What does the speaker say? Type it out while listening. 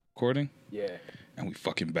recording? Yeah. And we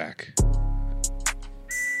fucking back.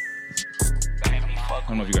 I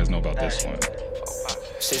don't know if you guys know about this one.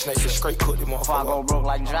 6 niggas straight cook them Before I go broke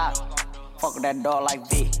like Jock, fuck with that dog like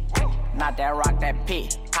V. Not that rock, that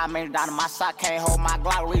pit. How many down in my sock, can't hold my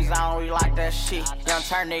Glock. Reason I don't really like that shit. Young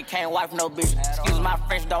turn nigga can't wipe no bitch. Excuse my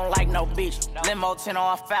French, don't like no bitch. Limo 10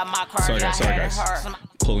 on fat, my car. Sorry guys.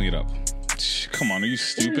 Pulling it up. Come on, are you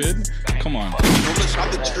stupid? Come on.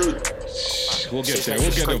 We'll get there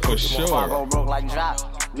for sure. Before I go broke like Jock,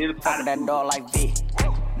 fuck with that dog like V.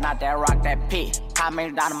 Not that rock, that pit. How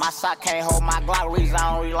many down in my sock, can't hold my Glock. Reason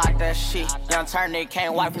I don't really like that shit. Young turn nigga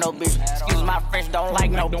can't wipe no bitch. Excuse my French, don't like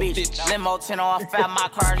no bitch. Limo 10 on fat, my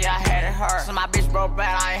car, yeah, I had it hurt. So my bitch broke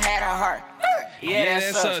bad, I ain't had her hurt. Yeah,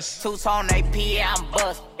 that's us. Two-tone AP, yeah, I'm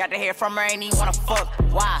bust. Got to hear from her, ain't even wanna fuck.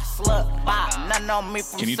 Why? Slut, bop, nothing on me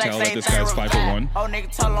from Can you sex, tell that ain't this guy's 5'1"? Oh, nigga,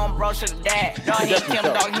 tell him bro should've died. Dog, he ain't Kim,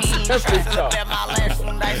 dog, he ain't trying to look at my last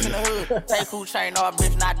one dice in the hood. Take who chain, no,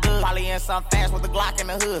 bitch, not good. Probably in some fast with the Glock in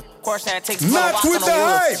the hood. Of course, that takes Not with the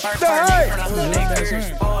hype, the hype.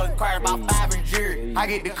 About 5 and jury. I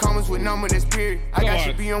get the comments with number that's period. I got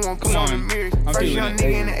your B on one, put on the mirrors. First young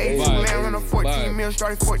nigga in the 18 man, run a 14 mil,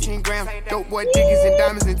 started 14 grams. Dope boy diggies and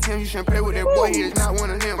diamonds and Tim. You shouldn't play with that boy, he is not one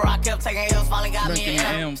of them. Bro, I kept taking L's, finally got me an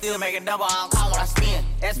M. Still making double, I don't call when I spin.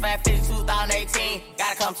 S550 2018.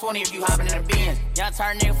 Gotta come 20 if you hopping in the Benz. Young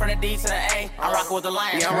turn nigga from the D to the A. I'm rocking with the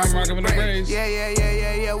Lions. Yeah, I'm rocking with the Braves.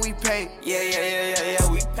 Yeah, we pay. Yeah,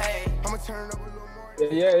 we pay. I'ma turn it up a little more.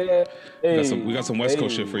 Yeah. Hey, we got some West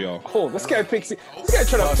Coast shit for y'all. Cool. This guy picks it. This guy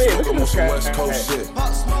trying to fade. Look at this guy. West Coast shit.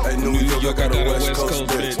 Hey, New York got a West Coast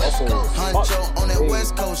bitch. Honcho on that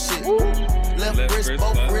West Coast shit. Left wrist,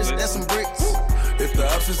 both wrists, that's some bricks. If the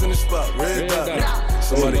ops is in the spot, red dot.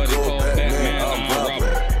 Somebody call Batman, I'm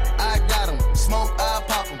Robert. I got him, smoke, I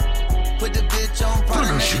pop him. Put the bitch on,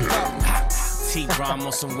 product, and she pop him. T-Rom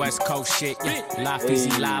on some West Coast shit, yeah. Life easy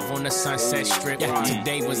live on the Sunset Strip. Yeah.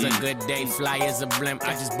 Today was a good day, fly as a blimp.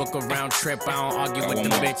 I just book a round trip, I don't argue with the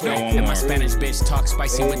bitch. And my Spanish bitch talk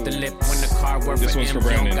spicy with the lip. When the car worth an M,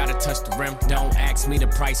 don't gotta touch the rim. Don't ask me the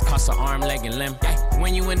price, cost an arm, leg, and limb.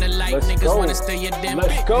 When you in the light, niggas wanna steal your dim.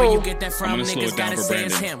 Where you get that from, niggas gotta say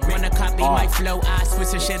it's him. When a copy my flow, I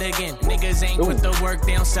switch the shit again. Niggas ain't put the work,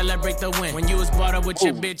 they don't celebrate the win. When you was brought up with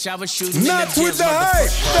your bitch, I was shooting Not in the with the hype,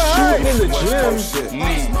 the hype in the gym.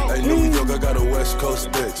 Hey, New York, I got a West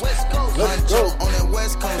Coast bitch. Let's go on that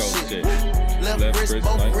West Coast shit. Left wrist,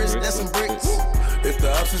 both wrists, that's some bricks. If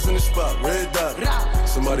the ops is in the spot, red dot.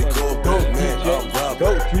 Somebody call Batman, I'm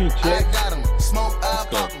Robert. I got him, smoke, I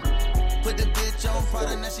pop him. Put the bitch on,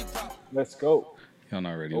 product, and she pop him. Let's go. Y'all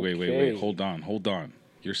not ready. Wait. Hold on.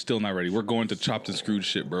 You're still not ready. We're going to chopped and screwed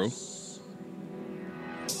shit, bro.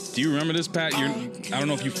 Do you remember this, Pat? I don't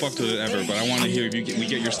know if you fucked with it ever, but I want to hear if we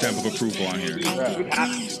get your stamp of approval on here.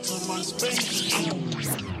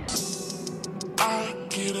 I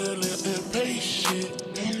get a little impatient.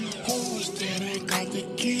 Who's that ain't got the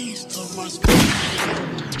keys to my spaceship?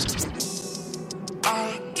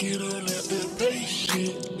 I get a little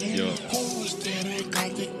impatient. Who's that ain't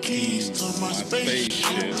got the keys to my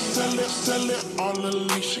spaceship? Sell it all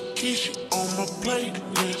Alicia Keys on my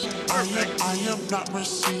playlist. I am not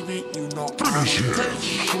receiving, you know I'm patient.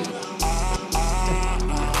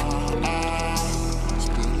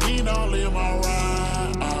 Speed all in my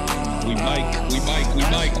ride. We bike.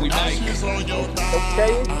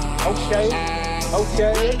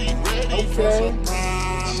 Okay.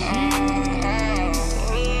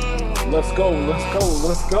 Let's go.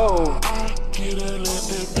 I get a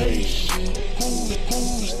little impatient.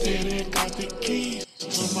 Who's that ain't got the keys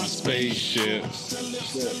to my Spaceship.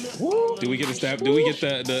 Do we get a stamp? Do we get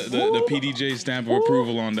the PDJ stamp of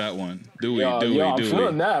approval on that one? Do we? I'm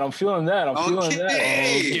feeling that.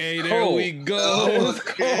 Okay, there we go.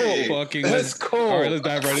 Let's go. All right, let's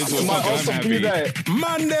dive right into it. I'm happy.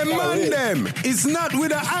 Man them. It's not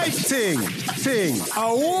with a hype thing.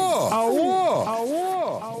 A war.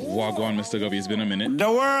 Wagwan, Mr. Gubby. It's been a minute.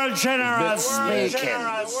 The world general speaking.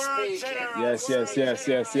 Yes.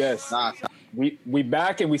 We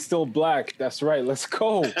back and we still black. That's right. Let's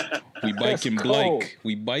go. We bike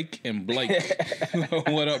and Blake.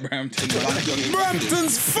 What up, Brampton?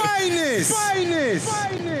 Brampton's finest.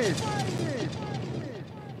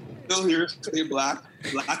 Still here, stay black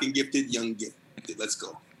and gifted, young gifted. Let's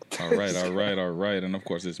go. All right. And of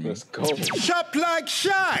course, it's me. Let's go. Shop like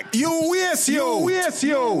Shaq. You waste yo.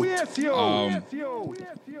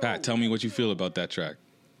 Pat, tell me what you feel about that track.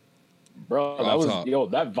 Bro,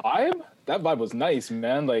 that vibe was nice,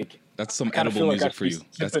 man. Like, that's some edible music for you.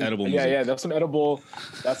 That's edible music. Yeah, that's some edible.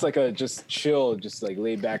 That's like a just chill, just like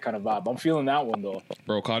laid back kind of vibe. I'm feeling that one though.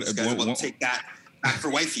 Bro, This guy's about to take that For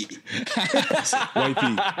wifey.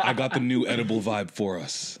 Wifey, I got the new edible vibe for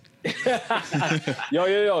us.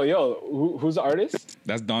 Yo. Who's the artist?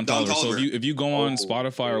 That's Don Toliver. So if you go on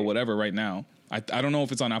Spotify or whatever right now, I don't know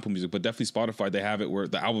if it's on Apple Music, but definitely Spotify, they have it where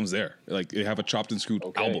the album's there. Like they have a Chopped and Screwed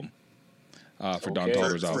album for Don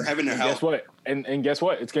Toliver's album. For Heaven or Hell. Guess what? And guess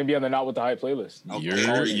what? It's gonna be on the Not With the Hype playlist.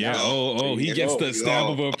 He gets the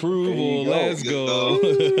stamp of approval. Let's go.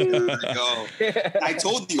 I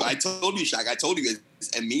told you, Shaq. I told you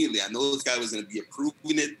immediately. I know this guy was gonna be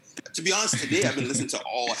approving it. To be honest, today I've been listening to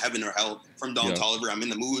all Heaven or Hell from Don Toliver. I'm in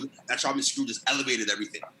the mood. That Chopped and Screwed just elevated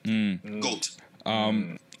everything. Goat.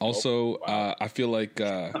 Also, I feel like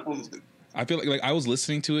I was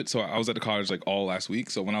listening to it. So I was at the college like all last week.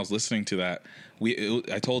 So when I was listening to that,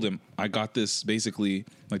 I told him I got this basically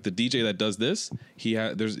like the DJ that does this. He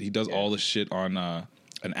does all the shit on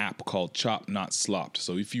an app called Chop Not Slopped.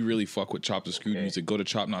 So if you really fuck with Chopped and Screwed music, go to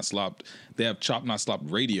Chop Not Slopped. They have Chop Not Slopped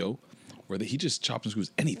Radio, where he just chops and screws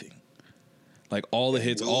anything. Like all the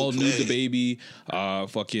hits, all Need the Baby,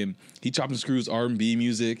 fucking he chops and screws R&B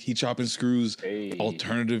music. He chops and screws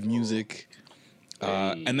alternative music.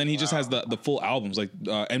 And then he just has the full albums, like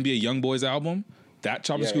NBA YoungBoy's album. That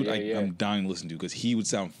Chopped and Screwed, I'm dying to listen to because he would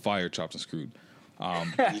sound fire Chopped and Screwed.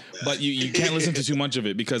 But you can't listen to too much of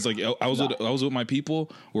it because like I was with my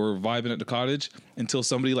people, we were vibing at the cottage until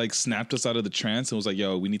somebody like snapped us out of the trance and was like,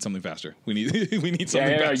 "Yo, we need something faster. We need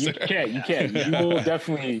something faster." You can't. You will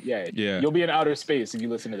definitely, You'll be in outer space if you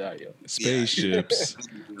listen to that, yo. Spaceships.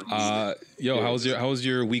 How was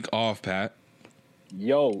your week off, Pat?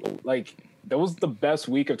 Yo, like that was the best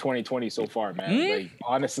week of 2020 so far, man. Like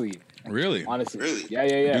honestly. Really? Honestly.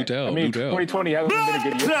 Yeah. Do tell. I mean, 2020 hasn't been a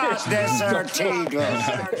good year.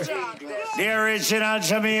 The original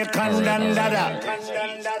Jamaican Dandada.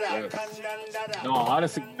 No,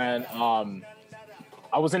 honestly, man.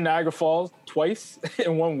 I was in Niagara Falls twice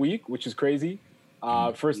in 1 week, which is crazy.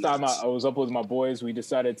 First time I was up with my boys. We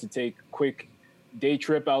decided to take a quick day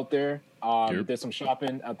trip out there. Did some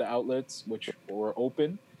shopping at the outlets, which were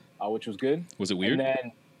open, which was good. Was it weird? And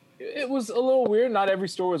then it was a little weird. Not every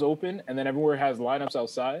store was open, and then everywhere has lineups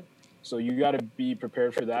outside. So you got to be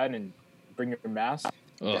prepared for that and bring your mask.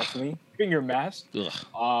 Ugh. Definitely bring your mask. Ugh.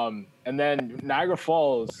 And then Niagara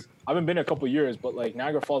Falls. I haven't been in a couple years, but like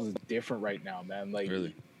Niagara Falls is different right now, man. Like,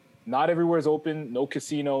 really? Not everywhere is open. No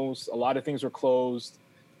casinos. A lot of things were closed.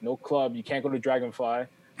 No club. You can't go to Dragonfly.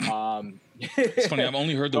 It's funny. I've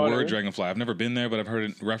only heard the word Dragonfly. I've never been there, but I've heard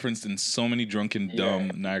it referenced in so many drunken, dumb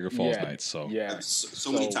Niagara Falls nights. So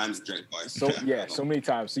so many times Dragonfly. So many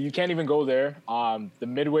times. So you can't even go there. The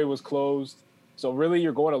Midway was closed. So really,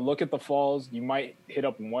 you're going to look at the falls. You might hit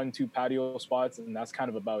up 1-2 patio spots, and that's kind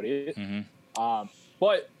of about it. Mm-hmm.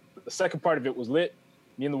 But the second part of it was lit.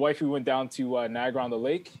 Me and the wife, we went down to Niagara on the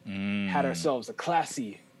Lake. Had ourselves a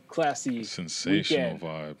classy, sensational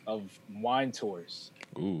vibe of wine tours.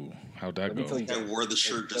 Ooh, how'd that go? I wore the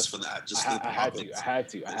shirt just for that. I had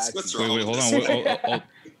to. Wait, hold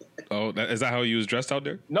on. Is that how you was dressed out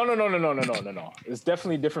there? No. It's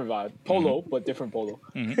definitely a different vibe. Polo, but different polo.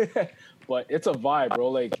 Mm-hmm. But it's a vibe, bro.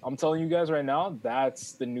 Like, I'm telling you guys right now,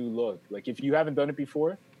 that's the new look. Like, if you haven't done it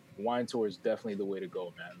before, wine tour is definitely the way to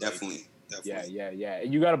go, man. Like, definitely. Yeah.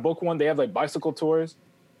 And you got to book one. They have, like, bicycle tours.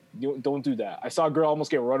 Don't do that. I saw a girl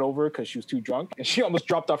almost get run over because she was too drunk, and she almost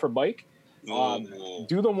dropped off her bike.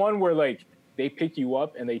 Do the one where, like, they pick you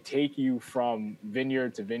up and they take you from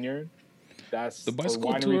vineyard to vineyard. That's the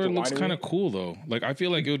bicycle tour looks kind of cool, though. Like, I feel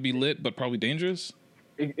like it would be lit, but probably dangerous.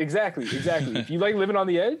 Exactly. If you like living on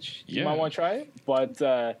the edge, you might want to try it. But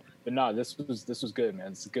no, this was good, man.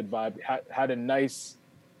 It's a good vibe. Had a nice,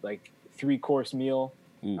 like, 3-course meal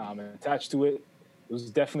attached to it. It was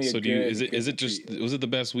definitely was it the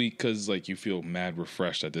best week because like you feel mad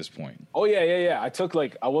refreshed at this point? Oh yeah.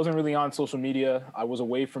 I wasn't really on social media. I was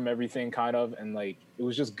away from everything kind of, and like it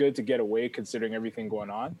was just good to get away considering everything going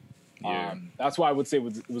on. Yeah. That's why I would say it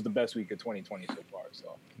was the best week of 2020 so far.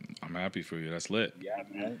 So I'm happy for you. That's lit.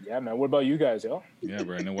 Yeah, man. What about you guys, yo? Yeah,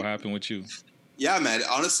 Brandon. What happened with you? Yeah, man.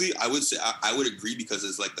 Honestly, I would say I would agree because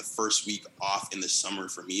it's like the first week off in the summer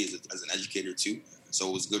for me as an educator too. So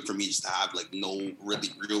it was good for me just to have like no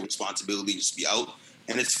really real responsibility, just be out.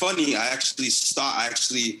 And it's funny, I actually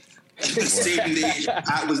the same day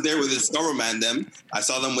I was there with his cameraman. I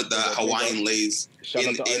saw them with the Hawaiian Lays shout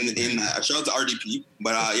out to RDP.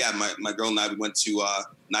 But my girl and I, we went to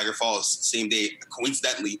Niagara Falls same day.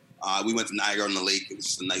 Coincidentally, we went to Niagara on the Lake. It was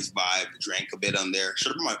just a nice vibe. Drank a bit on there.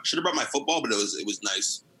 Should have brought my football, but it was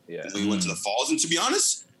nice. Yeah. And we went to the falls, and to be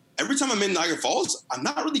honest, every time I'm in Niagara Falls, I'm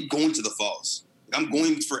not really going to the falls. Like, I'm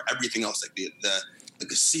going for everything else, like the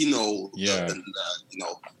casino,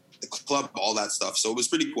 the club, all that stuff. So it was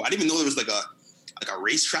pretty cool. I didn't even know there was like a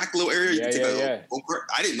racetrack little area. You could take a go-kart.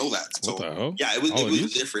 I didn't know that. So yeah, it was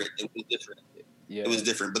different. It was different. Yeah. It was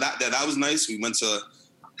different. But that was nice. We went to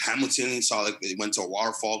Hamilton, we went to a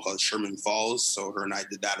waterfall called Sherman Falls. So her and I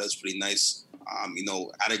did that. It was pretty nice.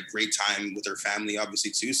 Had a great time with her family,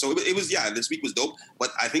 obviously too. So it was, this week was dope.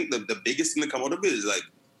 But I think the biggest thing to come out of it is like,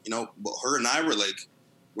 her and I were like,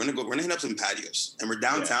 we're gonna hit up some patios, and we're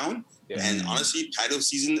downtown. Yeah. And honestly, patio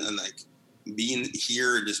season and like being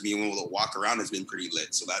here and just being able to walk around has been pretty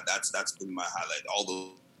lit. So that's been my highlight. All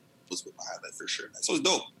those were my highlight for sure. So it's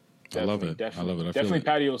dope. I love it. I love it. Definitely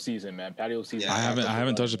patio season, man. Patio season. Yeah, I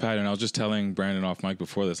haven't touched a patio, and I was just telling Brandon off mic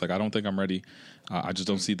before this. Like, I don't think I'm ready. I just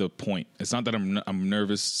don't see the point. It's not that I'm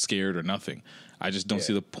nervous, scared, or nothing. I just don't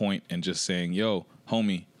see the point in just saying, "Yo,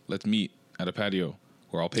 homie, let's meet at a patio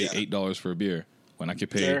where I'll pay $8 for a beer when I could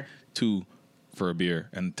pay $2 for a beer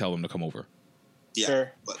and tell them to come over." Yeah,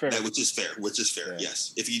 fair. Which is fair. Yeah.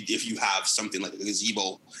 Yes, if you have something like a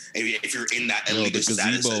gazebo, if you're in that elite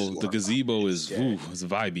status, the gazebo is it's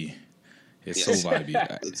vibey. It's so vibey.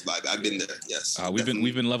 It's vibey. I've been there. Yes, we've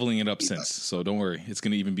been leveling it up since. So don't worry, it's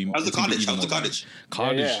gonna even be. How's the cottage?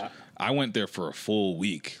 Cottage. I went there for a full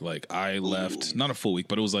week. Like I left, not a full week,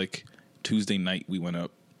 but it was like Tuesday night we went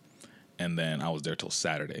up, and then I was there till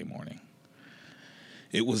Saturday morning.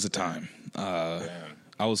 It was a time.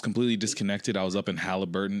 I was completely disconnected. I was up in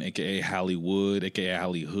Halliburton, a.k.a. Hollywood, a.k.a.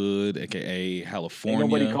 Hollywood, a.k.a. California.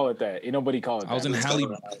 Ain't nobody call it that. I was in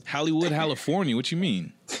Hollywood, California. What you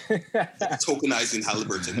mean? Tokenizing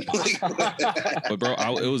Halliburton. But bro,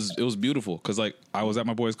 it was beautiful because like I was at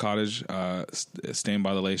my boy's cottage, staying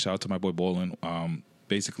by the lake. Shout out to my boy Bolin.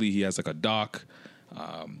 Basically, he has like a dock.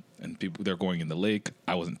 And people, they're going in the lake.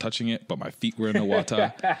 I wasn't touching it, but my feet were in the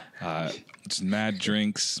water. Just mad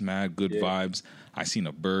drinks, mad good vibes. I seen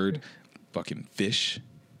a bird, fucking fish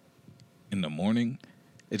in the morning.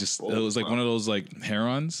 It was like one of those like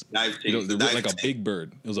herons. Like a big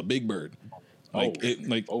bird. It was a big bird. Like if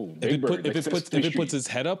it puts its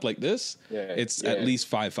head up like this, it's at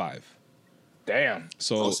least 5'5". Damn.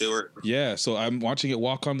 So so I'm watching it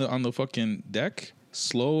walk on the fucking deck.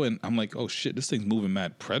 Slow, and I'm like, oh shit, this thing's moving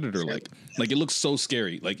mad predator like it looks so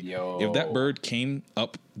scary. Like if that bird came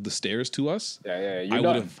up the stairs to us,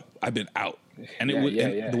 I've been out. And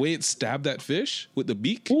the way it stabbed that fish with the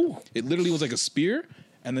beak, it literally was like a spear,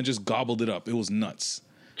 and then just gobbled it up. It was nuts.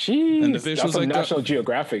 Jeez, and the fish was like National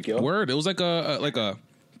Geographic, yo. Word, it was like the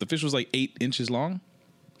fish was like 8 inches long,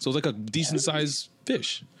 so it was like a decent sized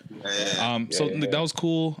fish. That was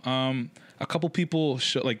cool. A couple people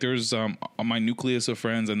there's my nucleus of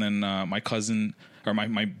friends, and then my cousin or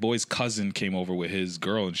my boy's cousin came over with his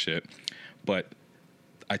girl and shit. But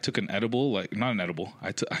I took an edible, not an edible.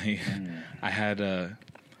 I had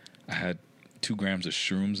 2 grams of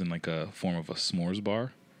shrooms in like a form of a s'mores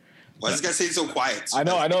bar. Why is this guy saying so quiet? I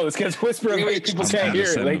know. This guy's whispering. People can't hear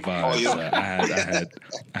it.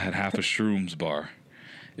 I had half a shrooms bar.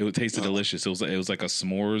 It tasted delicious. It was like a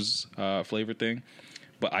s'mores flavor thing.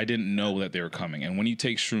 But I didn't know that they were coming. And when you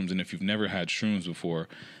take shrooms, and if you've never had shrooms before,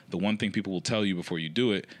 the one thing people will tell you before you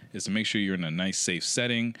do it is to make sure you're in a nice, safe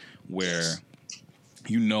setting where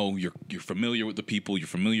you're familiar with the people, you're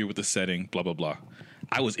familiar with the setting, blah, blah, blah.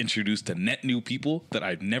 I was introduced to net new people that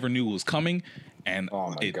I never knew was coming, and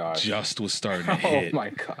just was starting to hit. Oh,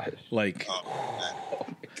 my God. Like,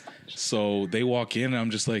 so they walk in, and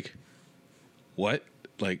I'm just like, what?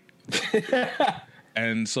 Like...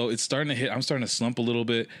 And so it's starting to hit. I'm starting to slump a little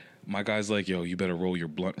bit. My guy's like, yo, you better roll your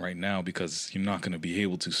blunt right now because you're not going to be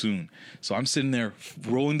able to soon. So I'm sitting there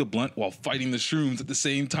rolling the blunt while fighting the shrooms at the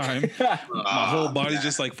same time. My whole body's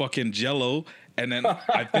just like fucking jello. And then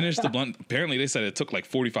I finished the blunt. Apparently they said it took like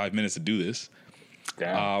 45 minutes to do this.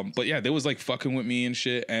 But yeah, they was like fucking with me and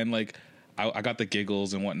shit. And like, I got the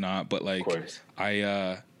giggles and whatnot. But like,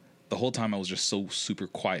 the whole time I was just so super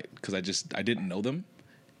quiet because I didn't know them.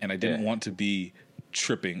 And I didn't want to be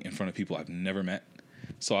tripping in front of people I've never met.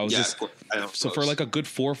 So I was for like a good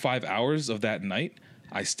 4 or 5 hours of that night,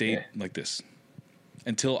 I stayed like this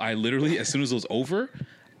until I literally, as soon as it was over,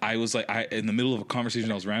 I was like, in the middle of a conversation,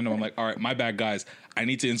 I was random. I'm like, all right, my bad, guys. I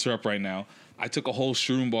need to interrupt right now. I took a whole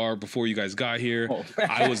shroom bar before you guys got here.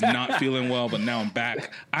 I was not feeling well, but now I'm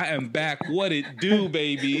back. I am back. What it do,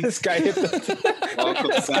 baby? This guy hit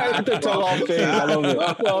the tall thing. I love it.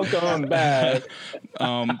 Welcome back.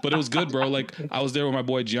 But it was good, bro. Like I was there with my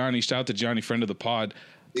boy Gianni. Shout out to Gianni, friend of the pod.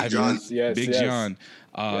 Big John. Big John.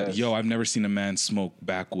 Yo, I've never seen a man smoke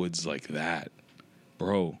backwoods like that,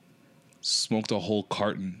 bro. Smoked a whole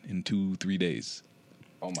carton in 2-3 days.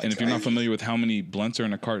 Oh my! And if you're not familiar with how many blunts are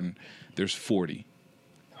in a carton, there's 40.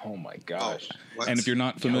 Oh my gosh! And if you're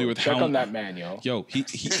not familiar with check how on that man,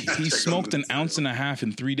 he smoked an ounce and a half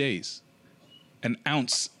in 3 days. An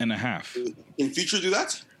ounce and a half. Can Future do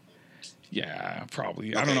that? Yeah,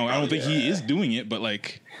 probably. I don't know. I don't think he is doing it, but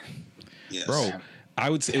like, bro, I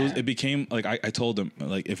would say it became like I told him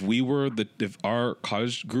like if our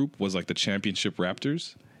college group was like the championship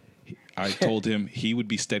Raptors, I told him he would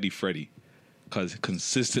be Steady Freddy because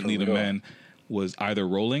consistently the man was either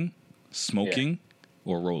rolling, smoking,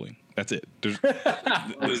 or rolling. That's it.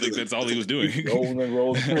 That's all he was doing.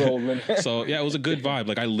 rolling. So yeah, it was a good vibe.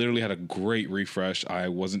 Like I literally had a great refresh. I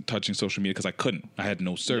wasn't touching social media because I couldn't. I had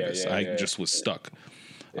no service. I just was stuck.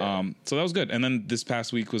 So that was good. And then this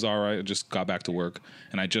past week was all right. I just got back to work,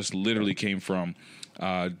 and I just literally came from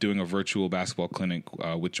doing a virtual basketball clinic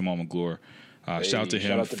with Jamal McGlure. Shout out to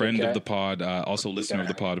him, friend of the pod, also listener of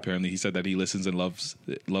the pod. Apparently, he said that he listens and loves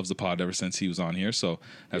the pod ever since he was on here. So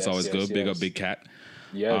that's always good. Big up, Big Cat.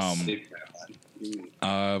 Yes.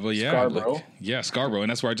 But yeah, Scarborough. Scarborough, and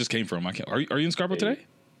that's where I just came from. Are you in Scarborough today?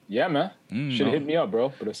 Yeah, man. Should have hit me up,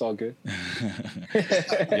 bro, but it's all good.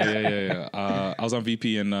 Yeah. I was on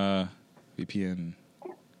VP and I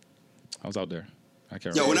was out there. I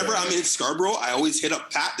can't remember. Whenever I'm in Scarborough, I always hit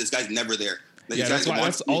up Pat. This guy's never there. Like, yeah, that's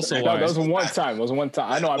also why. That was one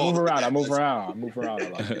time. I know. I move around a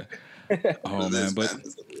lot. Oh man, but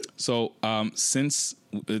so since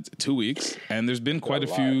 2 weeks, and there's been quite a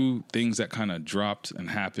few things that kind of dropped and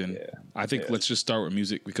happened. Yeah. I think let's just start with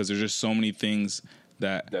music because there's just so many things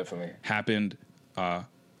that definitely happened. I'll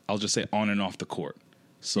just say on and off the court.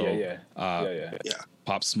 So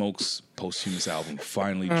Pop Smoke's posthumous album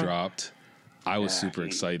finally dropped. I was super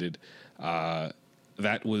excited. That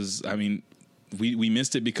was, I mean, we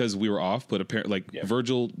missed it because we were off, but apparently,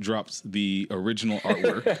 Virgil dropped the original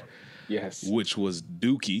artwork, which was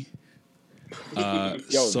dookie.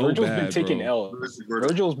 Virgil's been taking L's.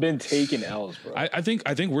 Virgil's been taking L's, bro. I think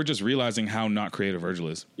we're just realizing how not creative Virgil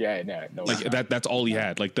is. Yeah, no. Like that's all he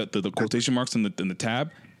had. Like the quotation marks in the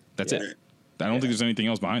tab. That's it. I don't think there's anything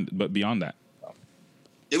else behind it, but beyond that.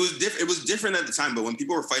 It was different. It was different at the time, but when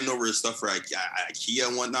people were fighting over his stuff for like IKEA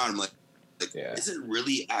and whatnot, I'm like, is it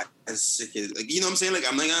really as sick as, like, you know what I'm saying? Like,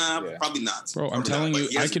 I'm like, probably not. Bro, I'm telling you,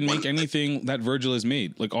 I can make anything that Virgil has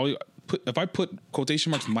made. Like, if I put quotation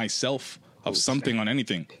marks myself of something on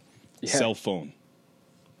anything, cell phone,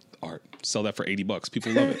 art, sell that for $80.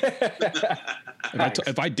 People love it.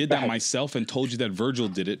 If I did that myself and told you that Virgil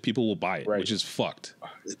did it, people will buy it, which is fucked.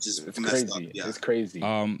 It's crazy. Up, It's crazy.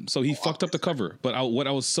 So he fucked up the cover. But what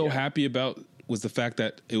I was so happy about was the fact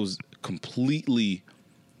that it was completely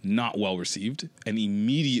not well received, and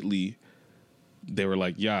immediately they were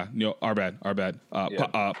like, our bad.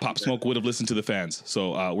 Pop Smoke would have listened to the fans,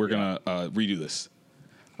 so we're gonna redo this.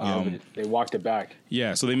 They walked it back.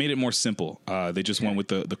 Yeah, so they made it more simple. They just went with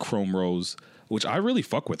the chrome rose, which I really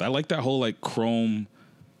fuck with. I like that whole like chrome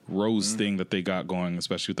rose thing that they got going,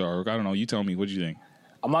 especially with the artwork. I don't know. You tell me. What do you think?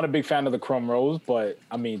 I'm not a big fan of the chrome rose, but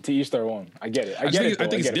I mean, to each their own. I get it. I think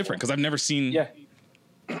it's different because I've never seen. Yeah.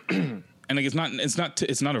 And like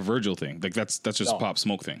it's not a Virgil thing. Like that's just a Pop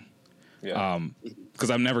Smoke thing. Yeah.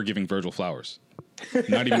 Because I'm never giving Virgil flowers.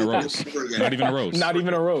 Not even a rose. Not even a rose. Not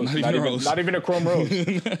even a rose. Not even a chrome rose.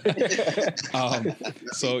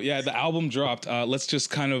 So yeah, the album dropped. Let's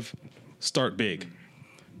just kind of start big.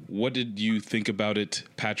 What did you think about it,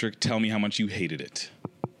 Patrick? Tell me how much you hated it.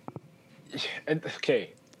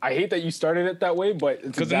 Okay. I hate that you started it that way, but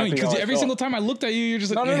it's because every single time I looked at you, you're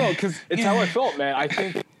just like, no, because it's how I felt, man. I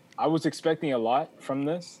think I was expecting a lot from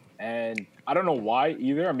this, and I don't know why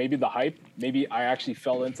either. Or maybe the hype. Maybe I actually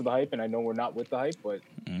fell into the hype, and I know we're not with the hype, but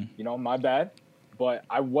my bad. But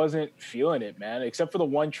I wasn't feeling it, man. Except for the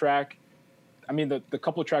one track. I mean, the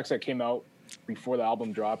couple of tracks that came out before the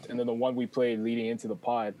album dropped, and then the one we played leading into the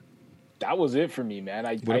pod. That was it for me, man.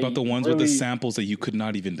 What about the ones with the samples that you could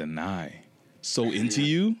not even deny? So into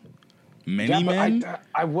you, men.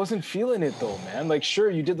 I wasn't feeling it though, man. Like,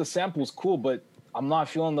 sure, you did the samples, cool, but I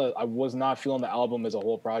was not feeling the album as a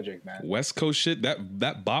whole project, man. West Coast shit,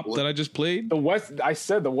 that bop that I just played. I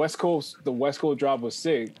said the West Coast drop was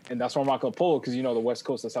sick, and that's why I'm not gonna pull it because the West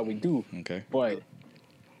Coast, that's how we do. Okay, but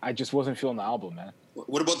I just wasn't feeling the album, man.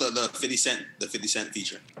 What about the 50 Cent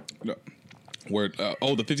feature? No. Word.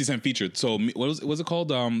 The 50 Cent featured. So what was it called?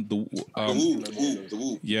 The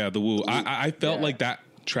Woo. Yeah, the Woo. I felt like that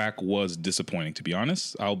track was disappointing, to be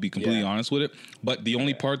honest. I'll be completely honest with it. But the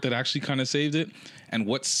only part that actually kind of saved it, and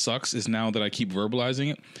what sucks is now that I keep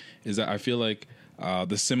verbalizing it, is that I feel like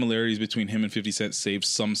the similarities between him and 50 Cent saved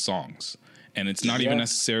some songs. And it's not even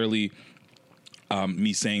necessarily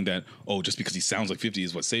me saying that, just because he sounds like 50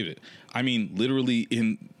 is what saved it. I mean, literally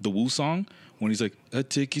in the Woo song, when he's like, "I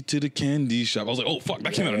take you to the candy shop." I was like, "Oh fuck,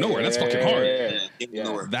 that came out of nowhere. That's fucking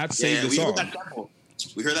hard." That saved the song.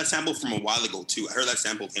 We heard that sample from a while ago too. I heard that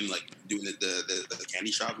sample of him like doing the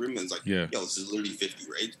candy shop room, and it's like, yo, this is literally 50,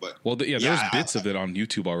 right? But there's bits of it on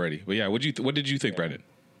YouTube already. But yeah, what did you think, Brandon?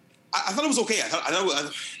 I thought it was okay. I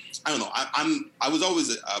don't know. I was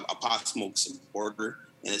always a Pop Smoke supporter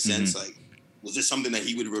in a sense. Like, was this something that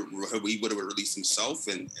he would have released himself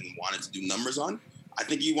and wanted to do numbers on? I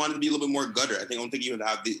think he wanted to be a little bit more gutter. I don't think he would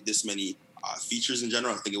have this many features in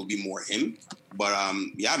general. I think it would be more him. But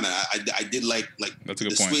yeah, man, I did like that's a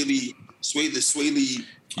good the point. The Sway Lee.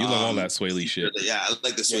 You love all that Sway Lee shit. Yeah, I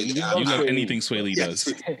like the Sway Lee. You love anything Sway Lee does.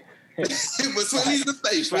 But Sway Lee's the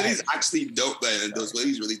thing. Sway Lee's actually dope, man. And Sway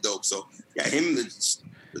Lee's really dope. So yeah, him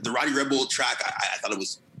the Rowdy Rebel track, I thought it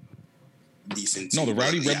was decent. No, the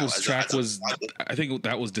Rowdy Rebels track was. I think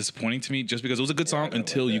that was disappointing to me, just because it was a good song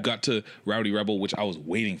until you got to Rowdy Rebel, which I was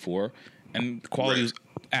waiting for, and the quality was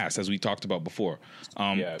ass, as we talked about before.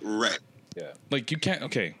 Right. Yeah. Like, you can't.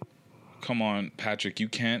 Okay, come on, Patrick. You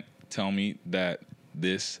can't tell me that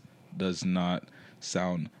this does not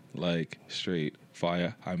sound like straight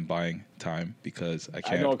fire. I'm buying time because I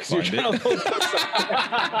can't find it.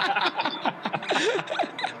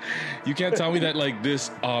 You can't tell me that like this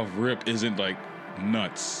off rip isn't like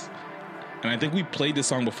nuts. And I think we played this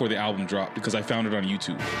song before the album dropped because I found it on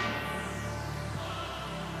YouTube.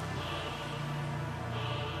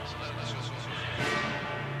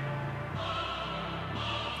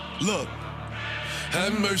 Look.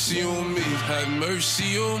 Have mercy on me, have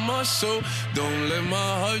mercy on my soul. Don't let my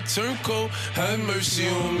heart turn cold. Have mercy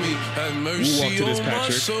on me, have mercy on my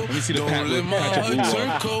soul. Don't let my heart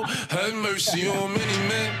turn cold. Have mercy on many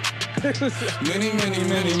men,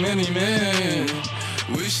 many men.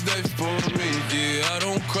 Wish they for me, yeah. I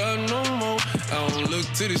don't cry no more. I don't look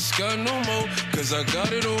to the sky no more, cause I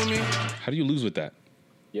got it on me. How do you lose with that?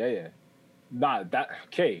 Yeah.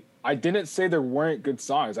 Okay. I didn't say there weren't good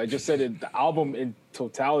songs. I just said the album in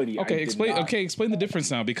totality. Explain the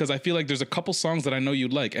difference now, because I feel like there's a couple songs that I know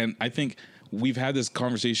you'd like, and I think we've had this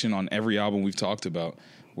conversation on every album we've talked about,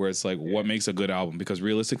 where it's like, what makes a good album? Because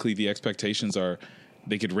realistically, the expectations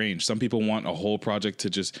they could range. Some people want a whole project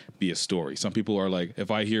to just be a story. Some people are like,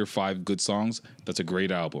 if I hear 5 good songs, that's a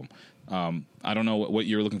great album. I don't know what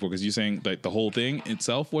you're looking for, because you're saying that the whole thing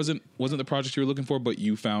itself wasn't the project you were looking for, but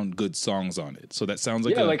you found good songs on it. So that sounds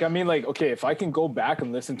like okay, if I can go back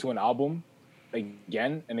and listen to an album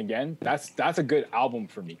again and again, that's a good album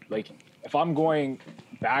for me. Like, if I'm going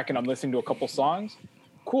back and I'm listening to a couple songs,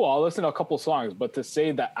 cool, I'll listen to a couple songs. But to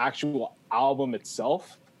say the actual album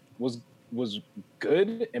itself was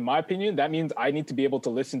good, in my opinion, that means I need to be able to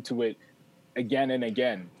listen to it again and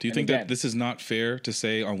again. Do you think that this is not fair to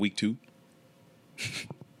say on week 2?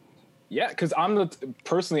 Yeah, because I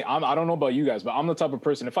don't know about you guys, but I'm the type of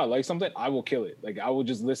person, if I like something, I will kill it. Like, I will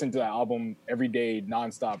just listen to that album every day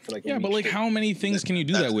nonstop for like a week. But like, how many things can you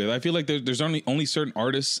do that with? I feel like there's only certain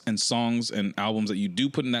artists and songs and albums that you do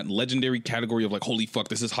put in that legendary category of like, holy fuck,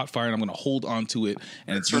 this is hot fire and I'm going to hold on to it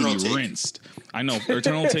and it's going to be rinsed. I know.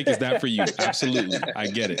 Eternal Take is that for you. Absolutely. I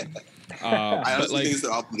get it. I honestly think it's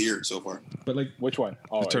the album of the year so far. But like, which one?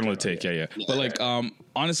 Eternal Take, yeah. But like,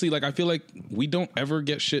 honestly, like, I feel like we don't ever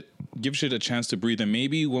give shit a chance to breathe. And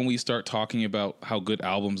maybe when we start talking about how good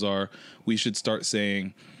albums are, we should start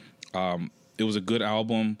saying, it was a good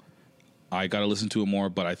album. I got to listen to it more,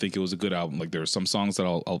 but I think it was a good album. Like, there are some songs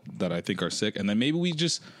that I think are sick. And then maybe we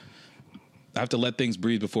just have to let things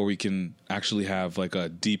breathe before we can actually have like a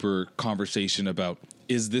deeper conversation about,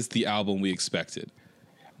 is this the album we expected?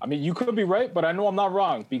 I mean, you could be right, but I know I'm not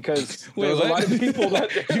wrong, because there's a lot of people that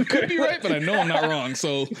you could be right, but I know I'm not wrong.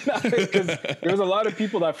 So because there's a lot of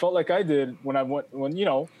people that felt like I did when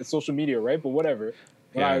it's social media, right? But whatever.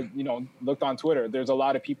 When I looked on Twitter, there's a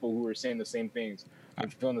lot of people who were saying the same things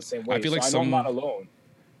and feeling the same way. I feel like I know I'm not alone.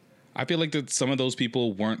 I feel like that some of those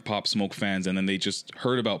people weren't Pop Smoke fans, and then they just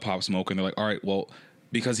heard about Pop Smoke and they're like, all right, well,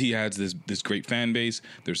 because he has this great fan base,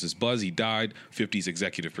 there's this buzz, he died, 50's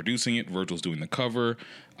executive producing it, Virgil's doing the cover.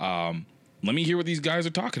 Let me hear what these guys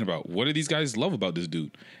are talking about. What do these guys love about this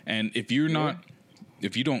dude? And if you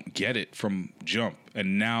don't get it from jump,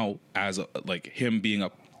 and now as him being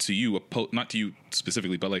up to you, not to you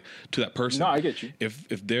specifically, but like to that person. No, I get you.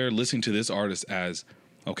 If they're listening to this artist as,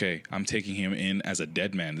 okay, I'm taking him in as a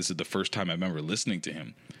dead man, this is the first time I remember listening to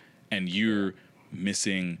him, and you're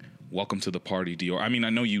missing Welcome to the Party, Dior. I mean, I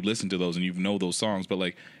know you listen to those and you know those songs, but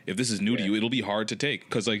like, if this is new to you, it'll be hard to take.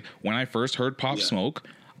 Because like, when I first heard Pop Smoke,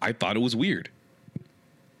 I thought it was weird.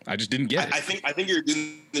 I just didn't get it. I think you're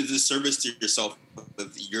doing a disservice to yourself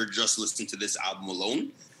if you're just listening to this album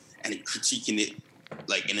alone and critiquing it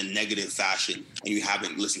like in a negative fashion, and you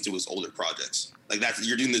haven't listened to his older projects. Like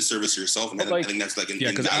you're doing this service to yourself, and I think that's like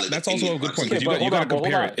because that's also a good point. Because you got to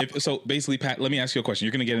compare it. So basically, Pat, let me ask you a question.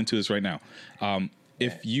 You're going to get into this right now.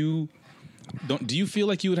 If you do you feel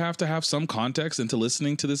like you would have to have some context into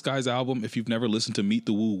listening to this guy's album if you've never listened to Meet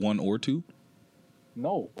the Woo 1 or 2?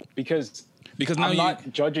 No, because now I'm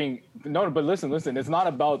not judging. No, but listen. It's not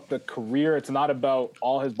about the career. It's not about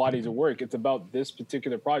all his bodies of work. It's about this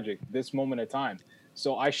particular project, this moment of time.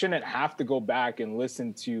 So I shouldn't have to go back and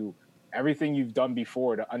listen to everything you've done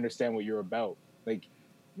before to understand what you're about. Like,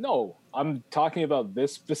 no, I'm talking about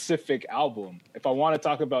this specific album. If I want to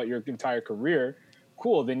talk about your entire career,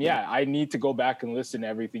 cool, then yeah, I need to go back and listen to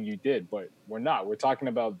everything you did. But we're not. We're talking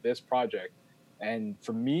about this project. And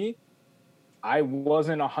for me, I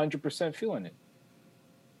wasn't 100% feeling it.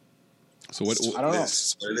 So what? I don't know.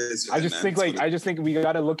 I just think we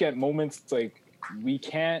got to look at moments. Like, we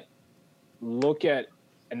can't look at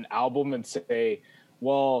an album and say,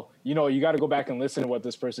 well, you know, you got to go back and listen to what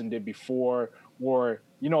this person did before, or,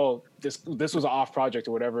 you know, this was an off project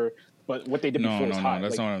or whatever. But what they did before was hot. No,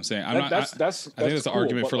 that's like, not what I'm saying. I think that's it's an cool,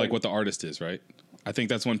 argument for like like what the artist is, right? I think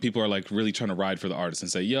that's when people are like really trying to ride for the artist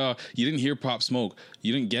and say, yeah, you didn't hear Pop Smoke.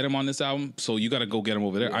 You didn't get him on this album, so you got to go get him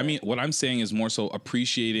over there. Yeah. I mean, what I'm saying is more so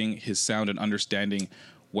appreciating his sound and understanding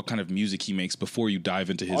what kind of music he makes before you dive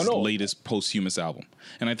into his latest posthumous album.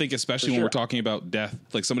 And I think especially when we're talking about death,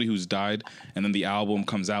 like somebody who's died and then the album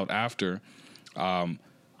comes out after,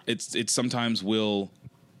 it's sometimes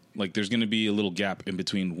like there's going to be a little gap in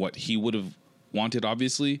between what he would have wanted,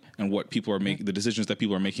 obviously, and what people are making, the decisions that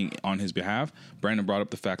people are making on his behalf. Brandon brought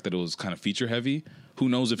up the fact that it was kind of feature heavy. Who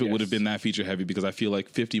knows if it would have been that feature heavy, because I feel like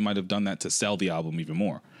 50 might have done that to sell the album even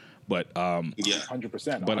more. But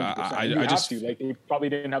 100%. But I just feel like they probably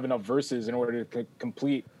didn't have enough verses in order to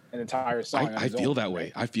complete an entire song. I feel that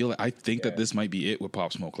way. I think that this might be it with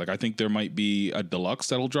Pop Smoke. Like, I think there might be a deluxe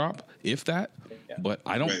that'll drop, if that. Yeah. But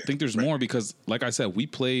I don't think there's more, because, like I said, we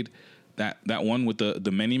played that one with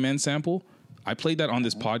the Many Men sample. I played that on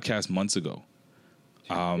this podcast months ago.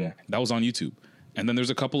 That was on YouTube. And then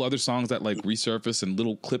there's a couple other songs that like resurface and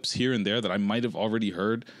little clips here and there that I might have already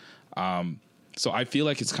heard. So I feel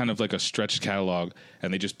like it's kind of like a stretched catalog,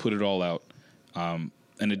 and they just put it all out. And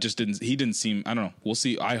it just he didn't seem, I don't know. We'll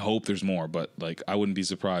see. I hope there's more, but like, I wouldn't be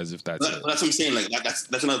surprised if that's it. That's what I'm saying. Like,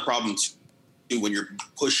 that's another problem too, when you're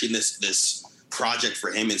pushing this project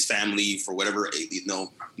for him, his family, for whatever, you know,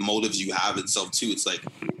 motives you have itself too. It's like,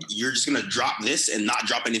 you're just gonna drop this and not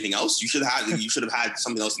drop anything else. You should have had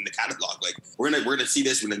something else in the catalog. Like, we're gonna see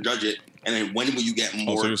this, we're gonna judge it, and then when will you get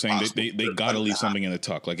more? So you're saying they gotta leave something in the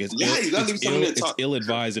tuck? Like, it's ill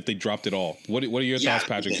advised if they dropped it all. What are your thoughts,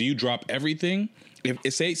 Patrick? Do you drop everything?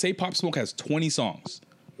 If say Pop Smoke has 20 songs,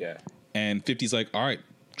 and 50's like, all right,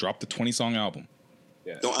 drop the 20 song album.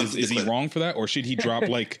 Yeah. Is he wrong for that, or should he drop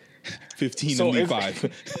like 15 and leave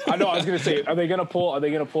 5? I know. I was gonna say, are they gonna pull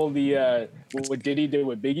the what Diddy did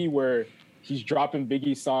with Biggie, where he's dropping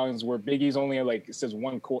Biggie songs where Biggie's only like, it says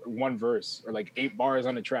one verse or like 8 bars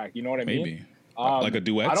on the track. You know what I mean? Maybe like a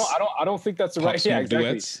duet. I don't think that's the right. Yeah, exactly.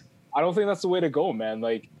 Duets. I don't think that's the way to go, man.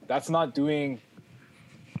 Like, that's not doing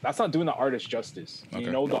the artist justice. Okay.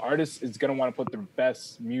 You know, the artist is gonna want to put their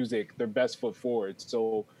best music, their best foot forward.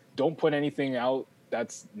 So don't put anything out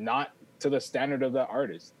that's not to the standard of the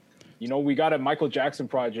artist. You know, we got a Michael Jackson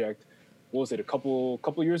project, what was it, a couple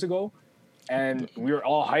years ago? And we were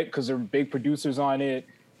all hyped because there were big producers on it.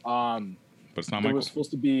 But it's not Michael. It was supposed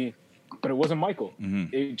to be, but it wasn't Michael.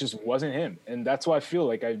 Mm-hmm. It just wasn't him. And that's why I feel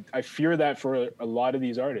like I fear that for a lot of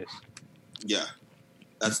these artists. Yeah.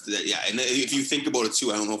 And if you think about it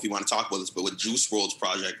too, I don't know if you want to talk about this, but with Juice WRLD's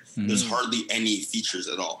project, there's hardly any features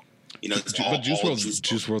at all. You know, but Juice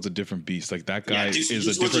WRLD's a different beast. Like, that guy he's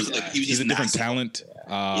a different talent.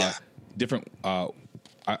 Different. I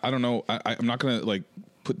don't know. I'm not gonna like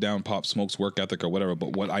put down Pop Smoke's work ethic or whatever.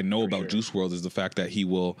 But what I know about Juice WRLD is the fact that he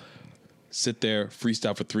will sit there,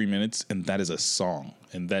 freestyle for 3 minutes, and that is a song,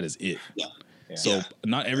 and that is it. Yeah. So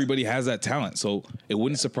not everybody has that talent. So it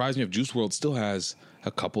wouldn't surprise me if Juice WRLD still has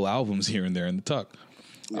a couple albums here and there in the tuck.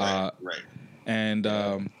 Right. And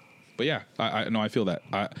but yeah, I know, I feel that.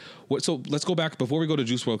 So let's go back before we go to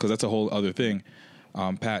Juice WRLD, because that's a whole other thing.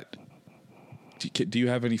 Pat, do you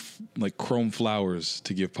have any like chrome flowers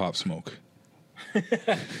to give Pop Smoke?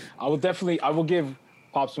 I will give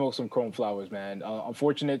Pop Smoke some chrome flowers, man. I'm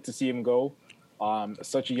fortunate to see him go at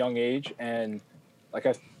such a young age, and like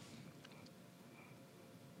I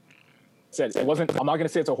said, I'm not gonna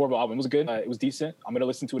say it's a horrible album. It was good. It was decent. I'm gonna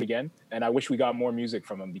listen to it again, and I wish we got more music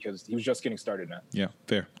from him, because he was just getting started now. Yeah,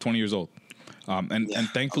 fair. 20 years old, and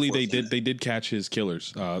thankfully they did catch his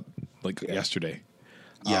killers yesterday.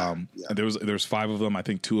 And there was 5 of them. I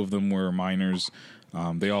think 2 of them were minors.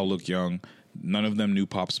 They all look young. None of them knew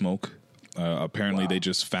Pop Smoke. Apparently, they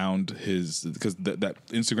just found because that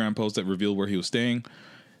Instagram post that revealed where he was staying.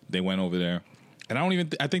 They went over there, and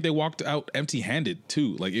I think they walked out empty-handed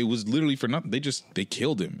too. Like it was literally for nothing. They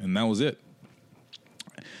killed him, and that was it.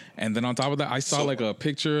 And then on top of that, I saw like a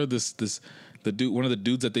picture. The dude, one of the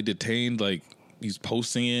dudes that they detained, like he's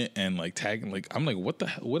posting it and like tagging. Like I'm like, what the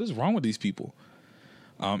hell? What is wrong with these people?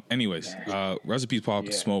 Anyways, rest in peace,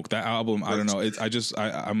 Pop Smoke. That album, I don't know.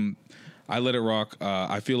 I let it rock.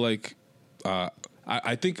 I feel like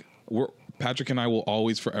I think Patrick and I will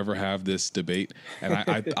always forever have this debate, and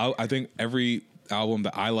I think every album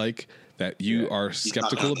that I like that you are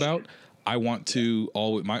skeptical about, I want to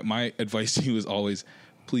always. My advice to you is always,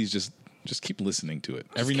 please just keep listening to it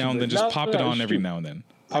every now and then. Just pop it on every now and then.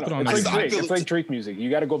 Pop it on. It's like Drake music. You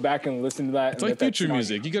got to go back and listen to that. It's like Future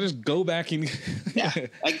music. You got to just go back and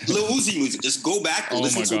like Lil Uzi music. Just go back and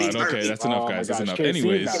listen to the entire thing. Okay, that's enough, guys. That's enough.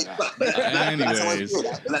 Anyways,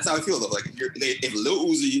 that's how I feel though. Like if Lil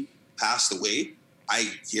Uzi passed away, I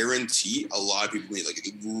guarantee a lot of people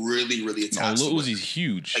really, really attached. Lil Uzi's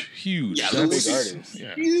huge, huge. Yeah, Lil Uzi's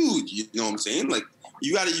huge. You know what I'm saying? Like.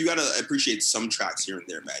 You gotta appreciate some tracks here and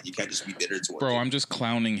there, man. You can't just be bitter to it. Bro, I'm just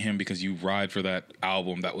clowning him because you ride for that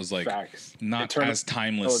album that was like not as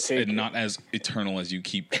timeless and not as eternal as you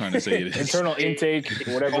keep trying to say it is. Internal intake,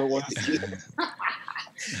 whatever it was.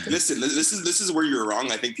 Listen, this is where you're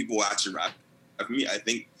wrong. I think people will actually rap for me. I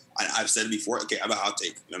think I've said it before. Okay, I have a hot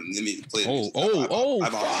take. Let me play it.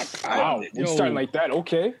 Wow, we're starting like that.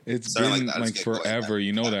 Okay, it's been like forever.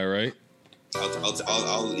 You know that, right?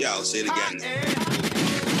 I'll say it again.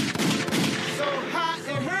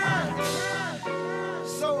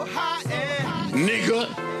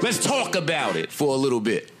 Nigga, let's talk about it for a little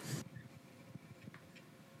bit.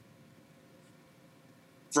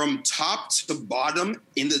 From top to bottom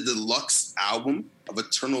in the deluxe album of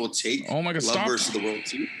Eternal Take, oh my God, Love stop. Versus the World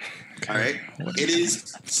 2. Okay. All right, it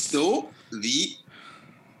is still the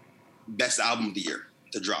best album of the year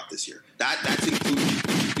to drop this year. That's including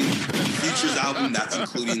Future's album. That's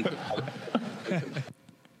including.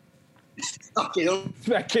 Okay,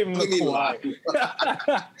 that came the fly.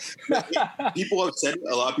 People have said it.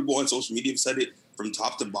 A lot of people on social media have said it from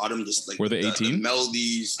top to bottom. Just like were they 18? The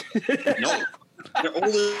melodies. No, they're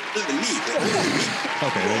older than me.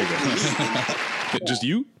 Okay, there you go. Just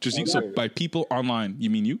you? So by people online, you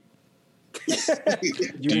mean you?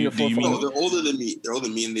 do you mean they're older than me? They're older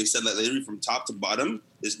than me, and they've said that literally from top to bottom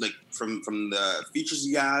is like from the features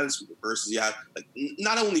you have, from the verses you have, like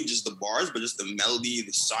not only just the bars, but just the melody,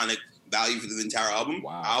 the sonic value for the entire album.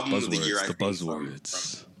 Wow. Album buzzwords, of the year. The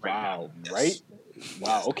buzzwords. Wow. Right?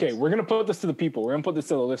 Wow. Okay, we're gonna put this to the people. We're gonna put this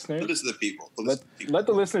to the listeners. Put this to the people. Let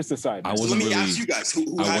the listeners decide. Let me ask you guys.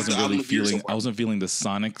 I wasn't feeling the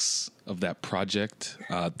sonics of that project.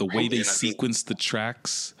 The way they sequenced the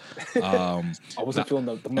tracks. I wasn't feeling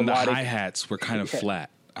the melodic. And the hi-hats were kind of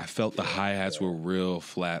flat. I felt the hi-hats were real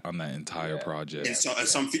flat on that entire project. And so,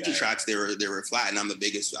 some Future tracks they were flat, and I'm the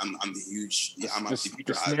biggest. I'm the huge. Yeah, I'm the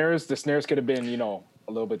snares could have been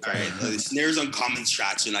a little bit tighter. Right, the snares on Common's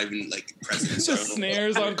tracks and I've been like present. The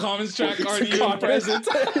snares on Common's track aren't even present.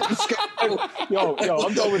 yo,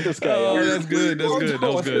 I'm done with this guy. Oh, that's good. That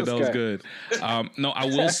was good. No, I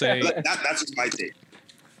will say that's just my take.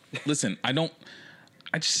 Listen,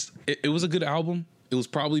 it was a good album. It was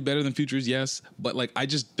probably better than Future's, yes, but like I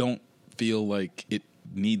just don't feel like it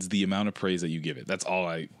needs the amount of praise that you give it. That's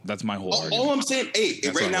my whole argument. All I'm saying,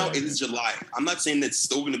 right now it is July. I'm not saying that's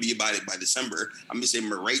still going to be by December. I'm just saying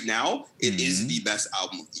right now it is the best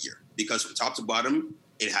album of the year because from top to bottom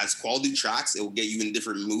it has quality tracks. It will get you in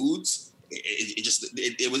different moods.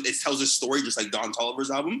 It tells a story just like Don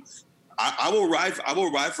Toliver's album. I will ride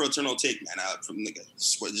for Eternal Take, man. From the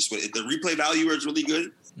replay value is really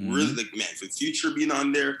good. Really, like man, for Future being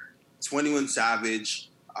on there, 21 Savage.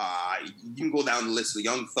 You can go down the list of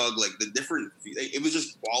Young Thug, like the different. It was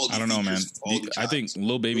just quality. I don't know, man. I think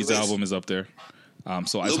Lil Baby's album is up there.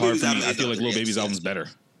 So it's hard for me. I feel like Lil Baby's album's better.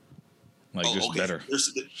 Like better.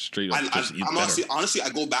 Straight up. Honestly, I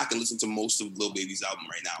go back and listen to most of Lil Baby's album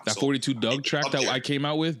right now. That 42 Doug track that I came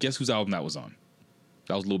out with. Guess whose album that was on?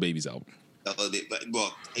 That was Lil Baby's album. Well,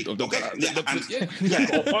 hey.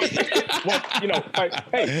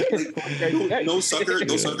 No Sucker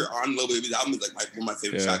on Lil Baby's album is like one of my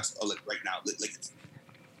favorite tracks. Like right now, like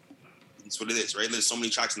it's what it is, right? There's so many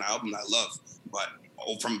tracks on the album that I love, but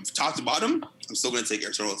from top to bottom, I'm still gonna take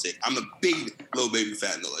Eternal Take. I'm a big Lil Baby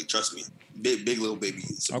fan though. Like trust me, big Lil Baby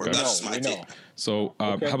support. Okay. That's my take. So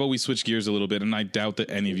how about we switch gears a little bit? And I doubt that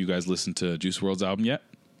any of you guys listened to Juice WRLD's album yet.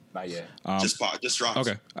 Not yet. Just dropped.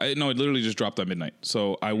 Okay. It literally just dropped at midnight.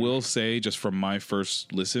 So I will say, just from my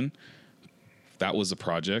first listen, that was a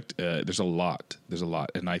project. There's a lot,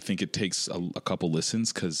 and I think it takes a couple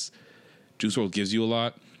listens because Juice WRLD gives you a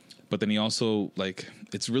lot, but then he also like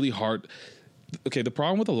it's really hard. Okay, the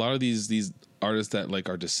problem with a lot of these artists that like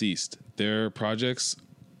are deceased, their projects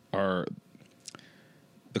are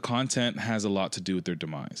the content has a lot to do with their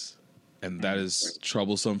demise, and that is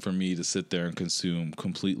troublesome for me to sit there and consume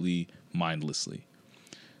completely mindlessly.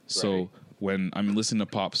 So when I'm listening to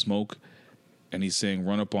Pop Smoke and he's saying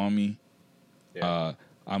 "Run Up On Me,"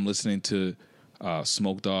 I'm listening to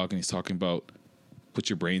Smoke Dogg and he's talking about put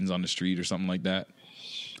your brains on the street or something like that.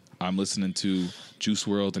 I'm listening to Juice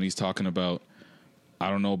WRLD and he's talking about I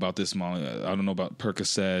don't know about this Molly, I don't know about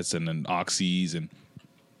Percocets and then Oxys, and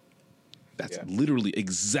that's literally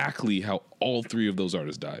exactly how all three of those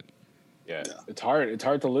artists died. Yeah, it's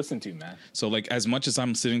hard to listen to, man. So like as much as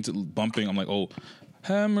I'm sitting to bumping, I'm like, oh,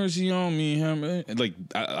 have mercy on me, hammer. Like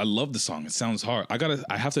I love the song. It sounds hard. I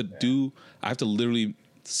have to literally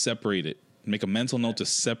separate it, make a mental note to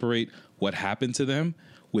separate what happened to them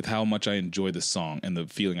with how much I enjoy the song and the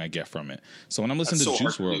feeling I get from it. So when I'm listening to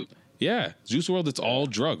Juice WRLD, Juice WRLD, it's all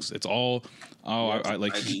drugs. It's all I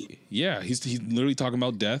like. He's literally talking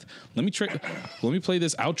about death. Let me play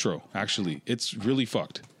this outro. Actually, it's really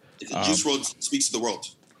fucked. Juice WRLD Speaks to the World.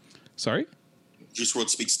 Sorry? Juice WRLD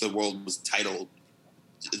Speaks to the World was titled.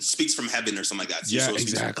 It Speaks from Heaven or something like that. Yeah,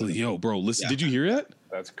 exactly. Yo, bro, listen. Did you hear that?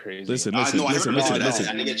 That's crazy. Listen. No, I haven't listened to it. Listen.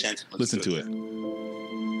 I didn't get a chance. Listen to it.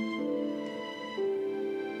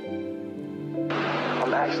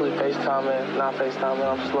 I'm actually FaceTiming, not FaceTiming,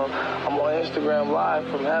 I'm slow. I'm on Instagram Live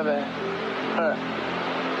from heaven.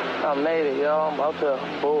 I made it, yo. I'm out there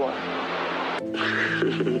fooling.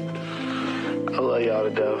 I love y'all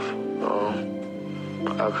to death.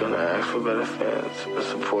 I couldn't ask for better fans and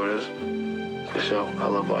supporters. For sure, I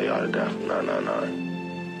love all y'all to death.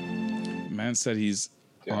 999. Man said he's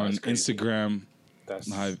on Instagram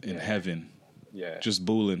Live in heaven. Yeah. Just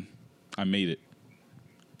booling. I made it.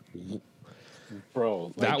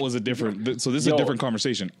 Bro, that was a different. So this is a different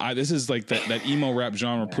conversation. This is like that emo rap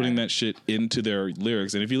genre, putting that shit into their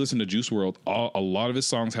lyrics. And if you listen to Juice WRLD, a lot of his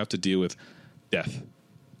songs have to deal with death.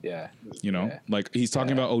 Yeah, like he's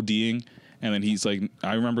talking about ODing, and then he's like,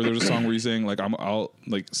 I remember there was a song where he's saying like, I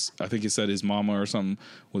think he said his mama or something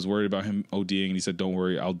was worried about him ODing, and he said, "Don't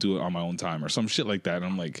worry, I'll do it on my own time," or some shit like that. And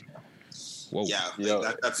I'm like, whoa,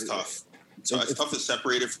 that's tough. So it's tough to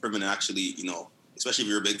separate it from and actually, especially if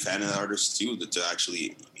you're a big fan of the artist too, to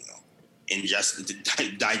actually,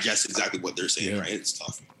 digest exactly what they're saying, right? It's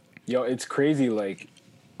tough. Yo, it's crazy. Like,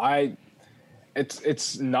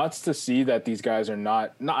 it's nuts to see that these guys are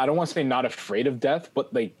not I don't want to say not afraid of death,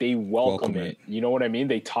 but like they welcome it. You know what I mean?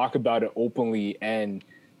 They talk about it openly and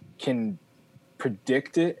can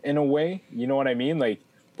predict it in a way. You know what I mean? Like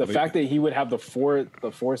the fact that he would have the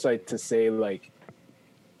foresight to say like,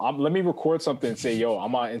 let me record something and say, yo,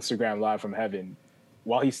 I'm on Instagram Live from heaven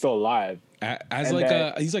while he's still alive.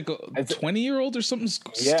 He's like a 20-year-old or something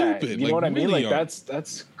stupid. You know what I mean? Really like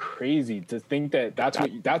that's crazy to think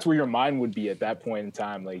that's where your mind would be at that point in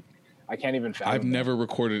time. Like I can't even fathom. I've never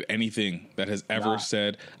recorded anything that has ever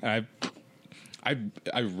said. I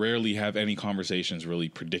rarely have any conversations really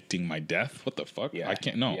predicting my death. What the fuck? I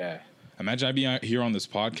can't. No. Yeah. Imagine I'd be out here on this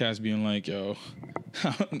podcast being like, yo,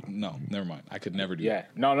 no, never mind. I could never do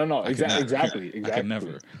that. No. Exactly. I could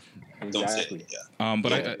never. Exactly.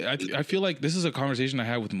 But I feel like this is a conversation I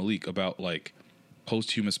had with Malik about like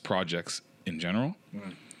posthumous projects in general.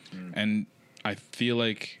 And I feel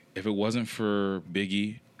like if it wasn't for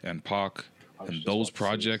Biggie and Pac and those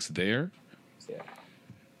projects there,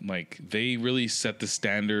 like they really set the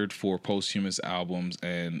standard for posthumous albums,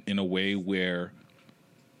 and in a way where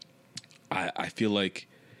I feel like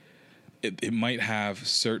it might have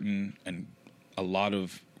certain and a lot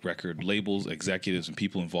of record labels, executives, and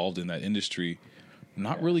people involved in that industry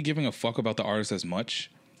not really giving a fuck about the artist as much,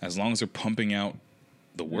 as long as they're pumping out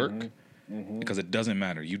the work, because it doesn't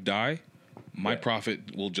matter. You die, my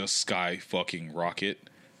profit will just sky fucking rocket,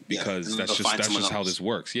 because that's just how this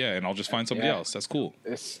works. Yeah, and I'll just find somebody else. That's cool.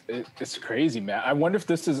 It's crazy, man. I wonder if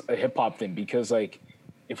this is a hip hop thing, because like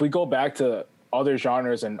if we go back to other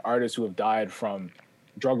genres and artists who have died from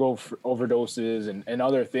drug overdoses and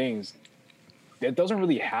other things, that doesn't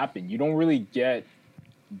really happen. You don't really get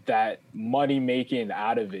that money making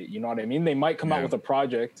out of it. You know what I mean? They might come out with a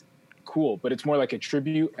project, cool, but it's more like a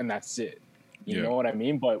tribute and that's it. You know what I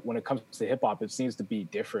mean? But when it comes to hip hop, it seems to be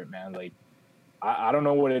different, man. Like, I don't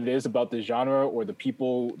know what it is about the genre or the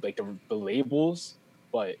people, like the labels,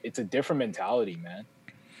 but it's a different mentality, man.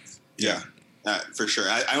 Yeah. For sure.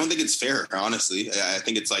 I don't think it's fair, honestly. I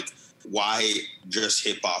think it's like, why just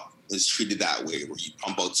hip hop is treated that way, where you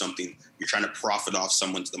pump out something, you're trying to profit off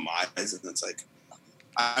someone's demise, and it's like,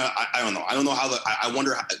 I don't know. I don't know how I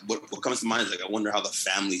wonder what comes to mind is like, I wonder how the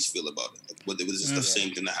families feel about it. Like, it was just the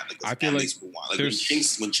same thing that like the families would want. Like when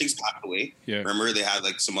Chinks passed away, remember they had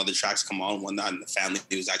like some other tracks come on and whatnot, and the family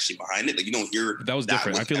was actually behind it. Like you don't hear that was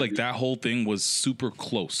different. I feel like that whole thing was super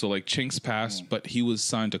close. So like Chinks passed, but he was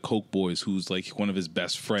signed to Coke Boys, who's like one of his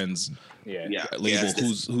best friends. Label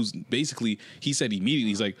who's basically, he said immediately,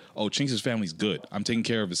 he's like, oh, Chinks' family's good. I'm taking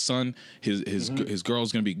care of his son. His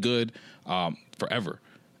girl's gonna be good forever.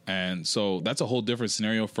 And so that's a whole different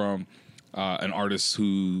scenario from an artist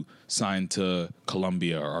who signed to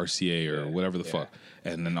Columbia or RCA or whatever the fuck,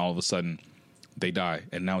 and then all of a sudden they die,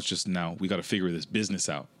 and now it's just we got to figure this business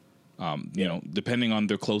out. You know, depending on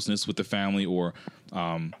their closeness with the family or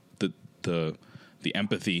the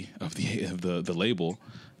empathy of the label.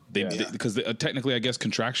 Because technically, I guess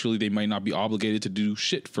contractually, they might not be obligated to do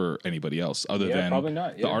shit for anybody else other than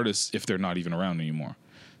the artists if they're not even around anymore.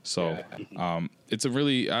 So it's a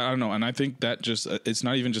really, I don't know. And I think that just, it's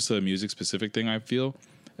not even just a music specific thing. I feel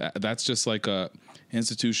that's just like a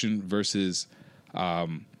institution versus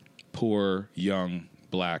poor, young,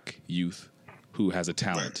 black youth who has a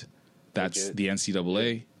talent. That's the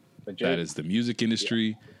NCAA. That is the music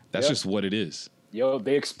industry. That's just what it is. Yo,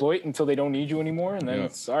 they exploit until they don't need you anymore, and then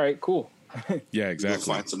it's all right, cool. Yeah, exactly.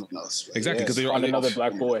 Find something else, right? Exactly, because they find another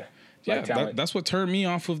black boy. That's what turned me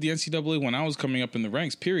off of the NCAA when I was coming up in the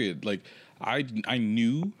ranks. Period. Like I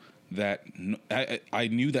knew that I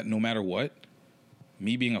knew that no matter what,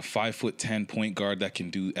 me being a 5'10" point guard that can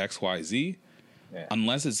do X, Y, Z,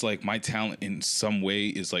 unless it's like my talent in some way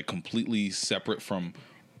is like completely separate from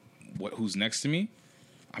who's next to me,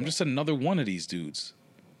 I'm just another one of these dudes.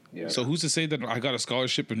 Yeah. So who's to say that I got a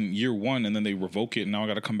scholarship in year one and then they revoke it and now I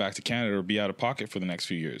got to come back to Canada or be out of pocket for the next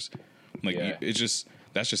few years? Like it's just,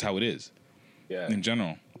 that's just how it is. Yeah. In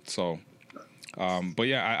general. So, but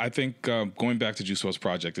yeah, I think going back to Juice WRLD's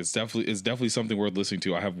project, it's definitely something worth listening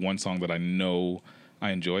to. I have one song that I know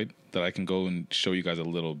I enjoyed that I can go and show you guys a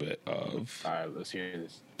little bit of. All right, let's hear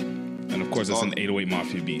this. And of course, that's an 808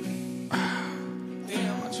 Mafia beat.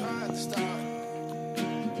 Damn, I tried to stop.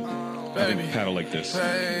 I think paddle like this.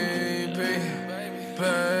 Baby.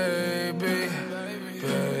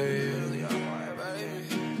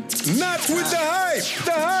 Not with the hype.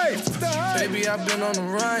 Baby, I've been on the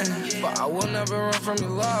run, but I will never run from your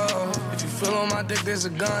love. If you feel on my dick, there's a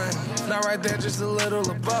gun. Not right there, just a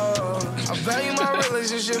little above. I value my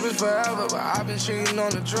relationship is forever, but I've been cheating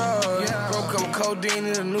on the drug. Broke up codeine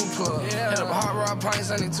in a new plug. Hit up hot rod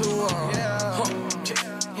pints, I need two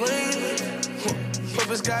Put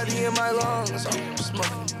biscotti in my lungs, I'm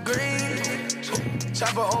smoking green.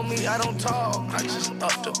 Chopper on me, I don't talk, I just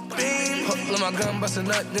up the beam. Let my gun bust a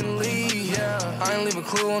nut, then leave. I ain't leave a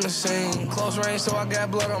clue on the scene. Close range, so I got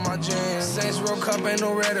blood on my jeans. Saints Row Cup, ain't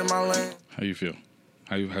no red in my lane. How you feel?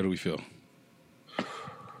 How do we feel?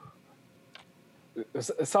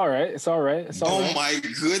 It's all right. It's all right. It's all right. Oh my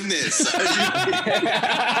goodness! No.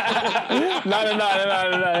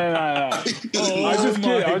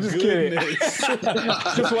 I was just kidding.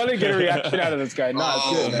 Just want to get a reaction out of this guy. No,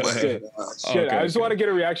 it's good. It's good. Okay, I just want to get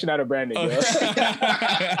a reaction out of Brandon.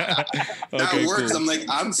 That works. Cool.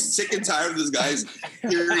 I'm sick and tired of this guy's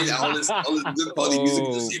hearing all this good quality music.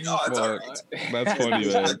 Just no, it's all right. That's funny,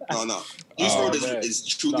 man. No. Juice WRLD is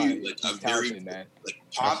truly like a very like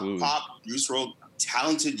pop Juice WRLD.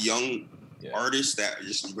 Talented young artists that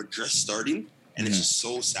were just starting, and it's just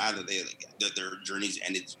so sad that that their journeys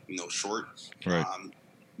ended, short. Right.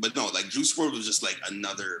 But no, like Juice WRLD was just like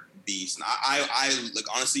another beast. And I like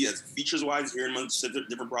honestly, as features wise, hearing amongst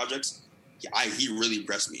different projects, he really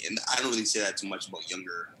impressed me. And I don't really say that too much about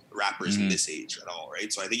younger rappers in this age at all,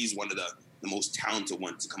 right? So I think he's one of the most talented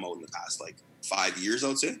ones to come out in the past 5 years, I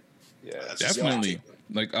would say. Yeah, definitely.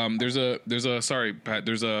 Like there's a sorry, Pat.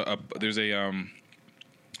 There's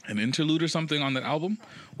an interlude or something on that album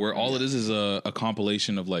where all it is a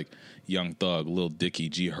compilation of like Young Thug, Lil Dicky,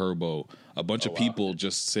 G Herbo, a bunch of people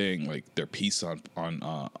just saying like their piece on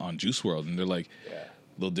Juice WRLD, and they're like,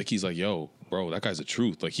 Lil Dicky's like, yo, bro, that guy's the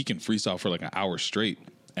truth. Like he can freestyle for like an hour straight,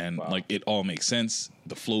 and like it all makes sense.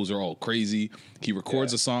 The flows are all crazy. He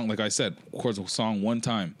records a song, like I said, records a song one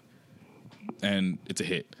time, and it's a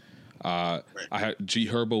hit. I had G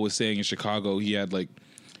Herbo was saying in Chicago he had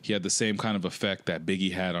the same kind of effect that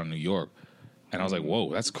Biggie had on New York. And I was like,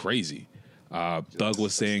 whoa, that's crazy. Thug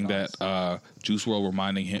was saying that Juice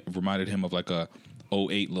WRLD reminded him of like a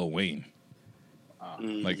 08 Lil Wayne.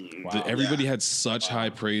 Everybody had such high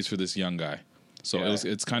praise for this young guy. So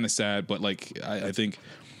it's kind of sad, but like I think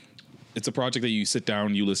it's a project that you sit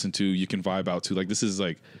down, you listen to, you can vibe out to. Like this is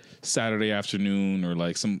like Saturday afternoon or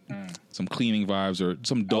like some cleaning vibes or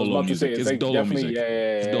some dolo music. It's like dolo music.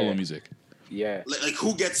 It's dolo music. Yeah. Like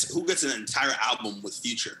who gets an entire album with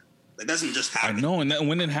Future? That doesn't just happen. I know, and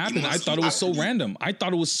when it happened, I thought it was so random.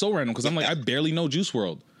 Because I'm like, I barely know Juice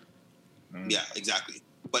WRLD. Yeah, exactly.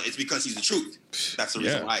 But it's because he's the truth. That's the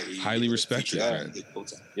reason why. Highly respected.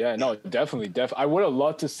 Yeah, no, definitely. I would have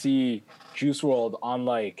loved to see Juice WRLD on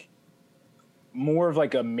like more of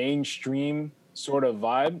like a mainstream sort of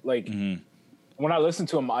vibe. Like when I listen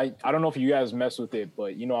to him, I don't know if you guys mess with it,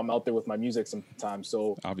 but you know, I'm out there with my music sometimes.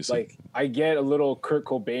 So obviously, like I get a little Kurt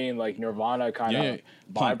Cobain, like Nirvana kind of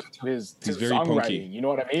vibe to his songwriting. Punky. You know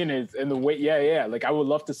what I mean? It's in the way, like I would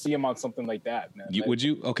love to see him on something like that, man. Would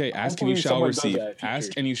you? Okay, ask and you shall receive.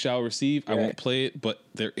 Ask and you shall receive. I won't play it, but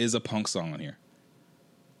there is a punk song on here.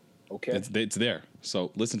 Okay, it's there.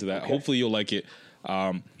 So listen to that. Okay. Hopefully you'll like it.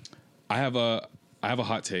 I have a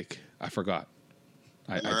hot take. I forgot.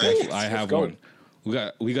 I have one.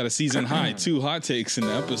 We got a season high 2 hot takes in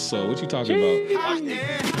the episode. What you talking about? Hot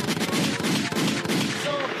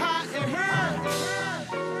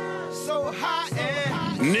so hot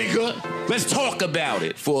and nigga, let's talk about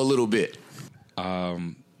it for a little bit.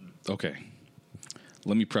 Okay.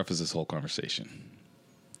 Let me preface this whole conversation.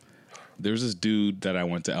 There's this dude that I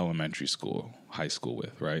went to high school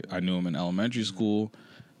with, right? I knew him in elementary school.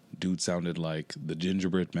 Dude sounded like the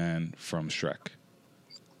gingerbread man from Shrek.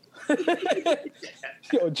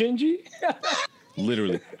 Yo, Gingy?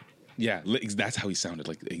 Literally. Yeah, that's how he sounded,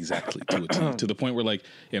 like exactly to the point where like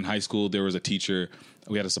in high school there was a teacher,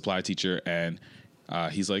 we had a supply teacher, and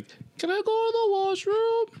he's like, "Can I go to the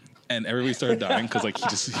washroom?" And everybody started dying because like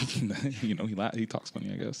he talks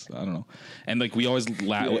funny, I guess. I don't know. And like we always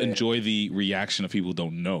enjoy the reaction of people who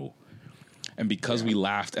don't know. And because we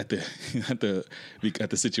laughed at the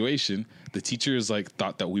situation, the teachers like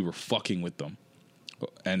thought that we were fucking with them.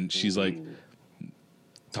 And she's like,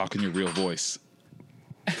 talk in your real voice.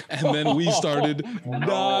 And then we started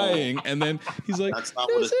dying. And then he's like,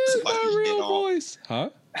 this is my real voice. Huh?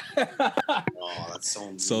 Oh, that's so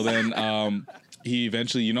mean. So then he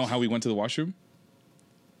eventually, you know how we went to the washroom?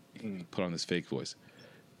 Put on this fake voice.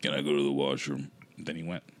 Can I go to the washroom? And then he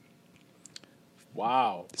went.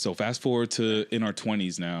 Wow. So fast forward to in our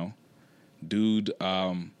 20s now. Dude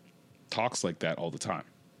talks like that all the time.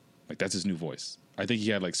 Like that's his new voice. I think he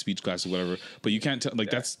had like speech class or whatever, but you can't tell. Like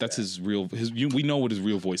that's his real. We know what his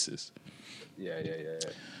real voice is. Yeah.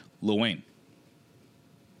 Lil Wayne.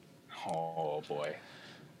 Oh boy.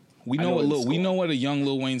 We know what a young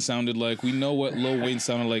Lil Wayne sounded like. We know what Lil Wayne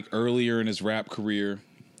sounded like earlier in his rap career.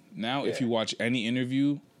 Now, if you watch any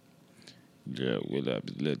interview, what up,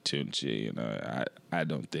 Lil Tunchi? You know, I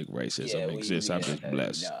don't think racism exists. I'm just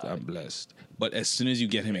blessed. I'm blessed. But as soon as you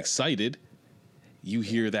get him excited, you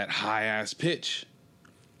hear that high ass pitch.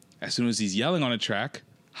 As soon as he's yelling on a track,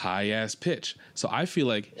 high ass pitch. So I feel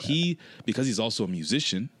like because he's also a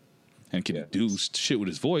musician and can do shit with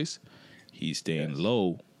his voice, he's staying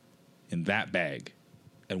low in that bag.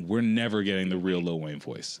 And we're never getting the real Lil Wayne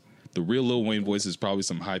voice. The real Lil Wayne voice is probably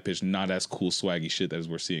some high pitched, not as cool swaggy shit as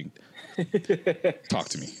we're seeing. Talk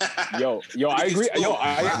to me. Yo, I agree.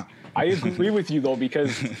 I agree with you though,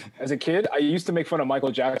 because as a kid, I used to make fun of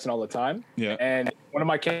Michael Jackson all the time. Yeah. And one of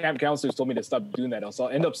my camp counselors told me to stop doing that, else I'll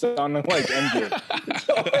end up sounding like MJ.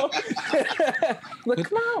 Like,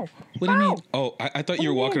 come on. What do you mean? Oh, I thought you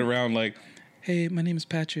were walking around like, hey, my name is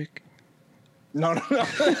Patrick. No, stop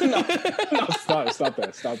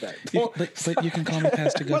that. But you can call me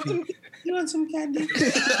Pastor Guffey. You want some candy?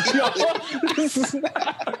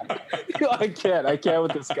 I can't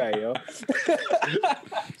with this guy, yo.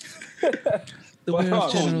 Go ahead. I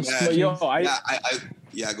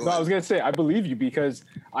was gonna say I believe you because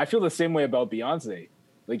I feel the same way about Beyonce.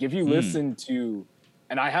 Like if you listen to,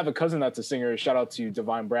 and I have a cousin that's a singer. Shout out to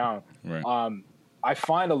Divine Brown. Right. I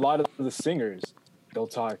find a lot of the singers, they'll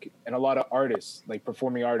talk, and a lot of artists, like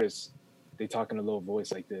performing artists, they talk in a low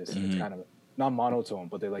voice like this. And it's kind of not monotone,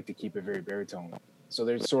 but they like to keep it very baritone. So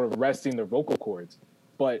they're sort of resting their vocal cords.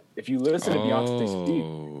 But if you listen to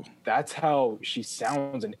Beyonce speak, that's how she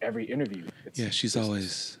sounds in every interview. She's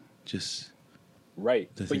always just right.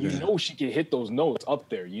 But you know she can hit those notes up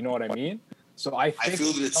there. You know what I mean? So I think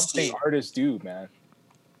it's something artists do, man.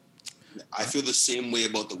 I feel the same way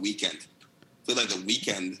about The Weeknd. I feel like The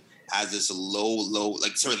Weeknd has this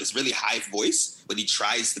this really high voice, but he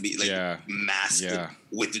tries to be masked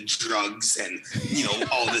with the drugs and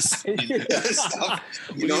all this stuff.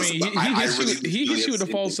 He hits you with a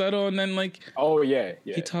falsetto, and then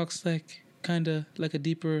he talks like kind of like a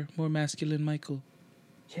deeper, more masculine Michael.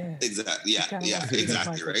 Yeah. Exactly. Yeah.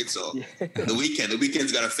 Exactly. Right. So the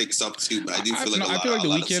weekend's got to fix up too. But I do feel I feel like the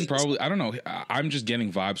weekend probably. I don't know. I'm just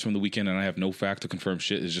getting vibes from the weekend, and I have no fact to confirm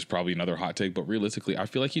shit. Is just probably another hot take. But realistically, I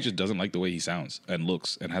feel like he just doesn't like the way he sounds and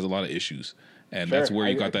looks, and has a lot of issues. And that's where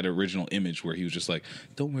you got that original image where he was just like,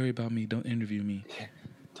 "Don't worry about me. Don't interview me. Yeah.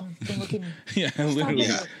 Don't look at me." Yeah, literally.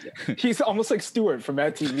 Yeah. He's almost like Stewart from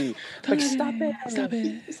Mad TV. Like, stop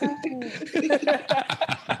it.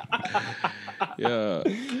 Yeah.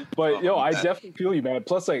 But I definitely feel you, man.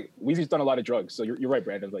 Plus, like, Weezy's done a lot of drugs, so you're right,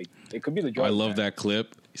 Brandon. Like, it could be the drugs. I love that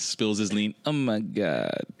clip. He spills his lean. Oh my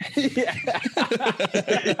god. He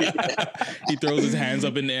throws his hands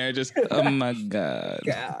up in the air, just oh my god.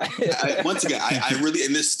 Once again, I really,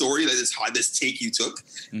 in this story, this take you took,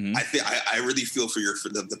 I really feel for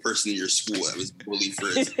the person in your school that was bullied for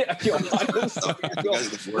it.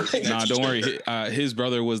 Nah, don't worry. His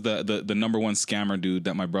brother was the number one scammer dude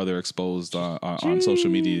that my brother exposed on social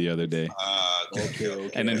media the other day. Okay,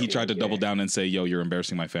 and then he tried to double down and say, "Yo, you're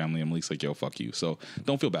embarrassing my family." I'm like, "Yo, fuck you." So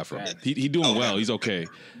don't feel bad for him. He doing well. He's okay.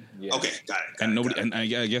 Yeah. Okay, got it. And nobody, and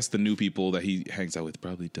I guess the new people that he hangs out with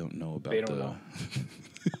probably don't know about. They don't know.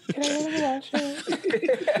 Can I watch it?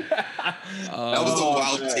 That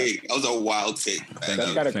was a wild take.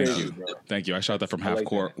 Thank you. I shot that from half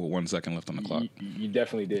court with 1 second left on the clock. You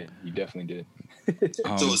definitely did.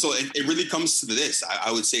 So it really comes to this.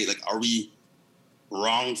 I would say, like, are we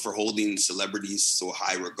wrong for holding celebrities so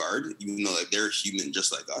high regard, even though like they're human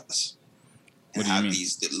just like us? And have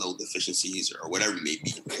these little deficiencies or whatever it may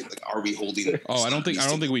be. Right? Like, are we holding? I don't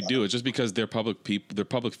think we do. It's just because they're public people, they're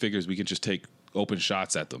public figures. We can just take open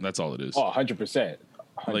shots at them. That's all it is. 100%.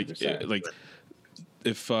 Like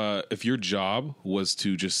if your job was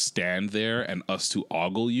to just stand there and us to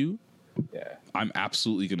ogle you, I'm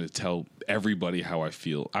absolutely going to tell everybody how I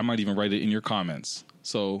feel. I might even write it in your comments.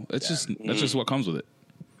 So that's just what comes with it.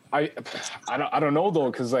 I don't know though,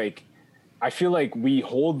 because like I feel like we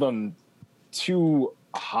hold them too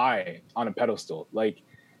high on a pedestal. Like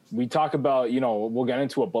we talk about, we'll get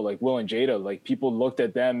into it, but like Will and Jada, like people looked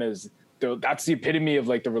at them as that's the epitome of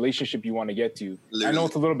like the relationship you want to get to. Literally. I know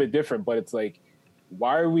it's a little bit different, but it's like,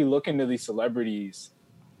 why are we looking to these celebrities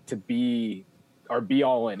to be our be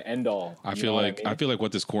all and end all? I feel like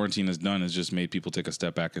what this quarantine has done is just made people take a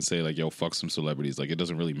step back and say like, yo, fuck some celebrities. Like it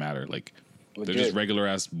doesn't really matter. Like They're just regular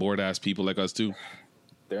ass, bored ass people like us too.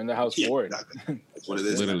 They're in the house bored. Exactly. That's what it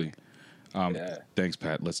is. Literally. Thanks,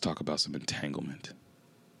 Pat. Let's talk about some entanglement.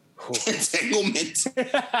 Entanglement.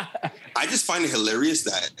 I just find it hilarious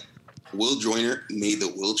that Will Joyner made the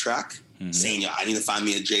Will track saying, "Yo, I need to find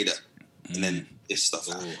me a Jada," and then this stuff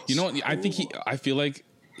happens. You know what? I feel like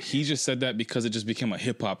he just said that because it just became a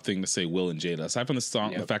hip hop thing to say Will and Jada. Aside from the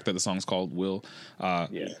song, the fact that the song's called Will,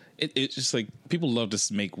 it's just like people love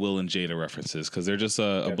to make Will and Jada references because they're just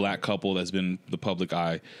a black couple that's been the public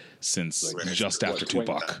eye since just after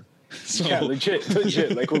Tupac. So,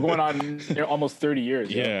 legit. Like we're going on almost 30 years.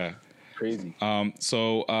 Yeah. Crazy.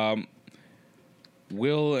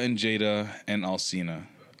 Will and Jada and Alsina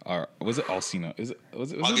was it Alsina?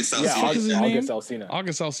 Was it August Alsina? Yeah, August Alsina.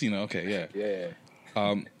 August Alsina. Okay,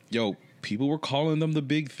 yeah. Yo, people were calling them the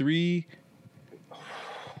big three.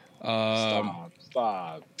 Stop.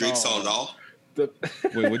 Drake saw it all. Wait,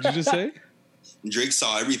 what'd you just say? Drake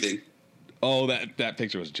saw everything. Oh, that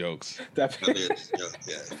picture was jokes.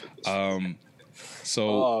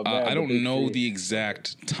 So I don't know the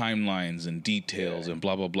exact timelines and details and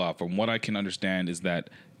blah, blah, blah. From what I can understand is that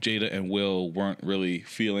Jada and Will weren't really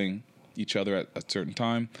feeling each other at a certain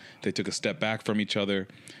time. They took a step back from each other,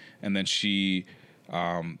 and then she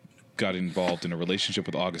got involved in a relationship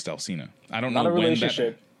with August Alsina. I don't know when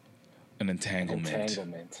relationship. An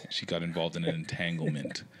entanglement. She got involved in an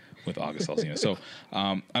entanglement with August Alsina. So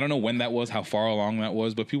I don't know when that was, how far along that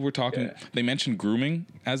was, but people were talking. Yeah. They mentioned grooming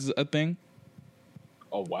as a thing.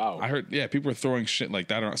 Oh wow! I heard. Yeah, people were throwing shit like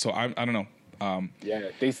that around. So I don't know.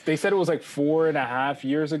 They said it was like 4.5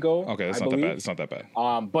 years ago. Okay, that's not that bad. It's not that bad.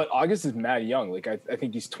 But August is mad young. Like I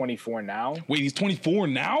think he's 24 now. Wait, he's 24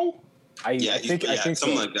 now? I think something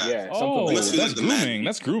so. like that. Yeah, oh, that's grooming.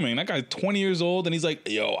 That's grooming. That guy's 20 years old, and he's like,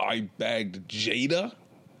 "Yo, I bagged Jada."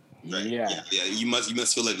 Right. Yeah. You must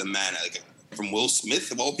feel like the man, like from Will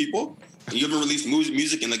Smith of all people. And you haven't released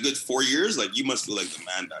music in a good 4 years. Like you must feel like the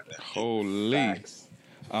man back then. Holy.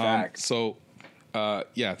 Facts. So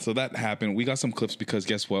that happened. We got some clips because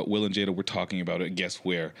guess what? Will and Jada were talking about it. Guess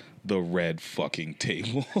where? The red fucking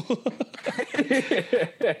table.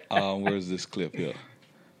 Where's this clip here?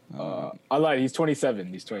 I lied. He's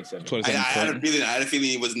 27. I had a feeling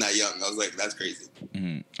he wasn't that young. I was like, that's crazy.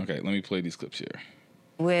 Mm-hmm. Okay, let me play these clips here.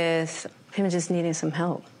 with him just needing some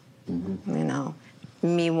help. Mm-hmm. You know,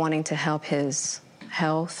 me wanting to help his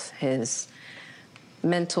health, his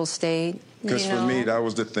mental state. Because for me, that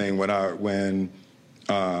was the thing when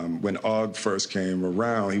Og first came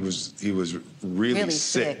around, he was really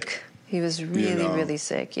sick. He was really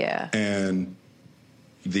sick, yeah. And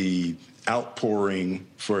the outpouring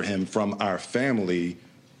for him from our family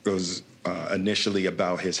was initially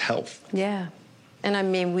about his health. Yeah. And I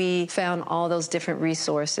mean, we found all those different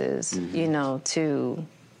resources, you know, to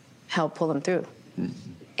help pull him through. Mm-hmm.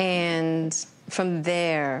 And from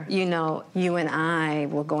there, you know, you and I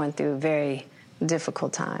were going through a very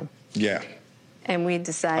difficult time. Yeah. And we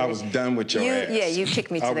decided... I was done with your ass. Yeah, you kicked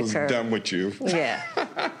me to the curb. I was done with you. Yeah.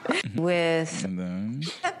 With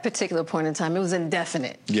that particular point in time, it was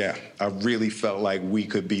indefinite. Yeah, I really felt like we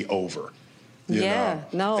could be over. You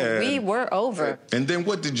know? We were over. And then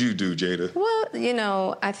what did you do, Jada? Well, you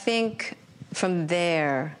know, I think from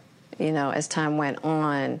there, you know, as time went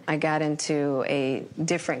on, I got into a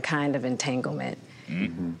different kind of entanglement.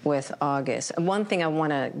 Mm-hmm. With August. One thing I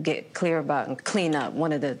want to get clear about and clean up,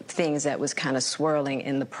 one of the things that was kind of swirling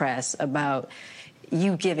in the press about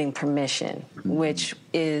you giving permission, which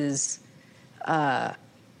is,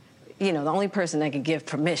 you know, the only person that could give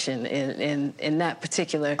permission in that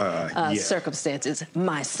particular circumstance is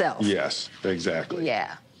myself. Yes, exactly.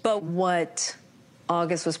 Yeah. But what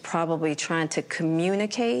August was probably trying to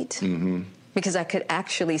communicate, because I could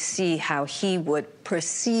actually see how he would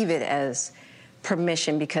perceive it as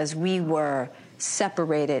permission, because we were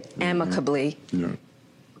separated amicably. Yeah.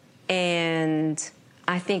 And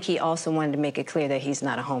I think he also wanted to make it clear that he's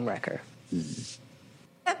not a homewrecker.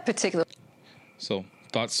 That particular... So,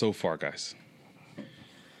 thoughts so far, guys?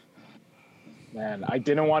 Man, I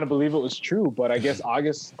didn't want to believe it was true, but I guess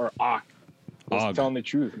August, or Og, was telling the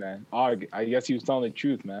truth, man. Og, I guess he was telling the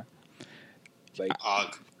truth, man. Like,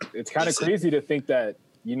 Og. It's kind of crazy to think that,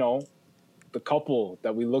 you know, the couple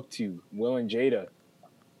that we look to, Will and Jada,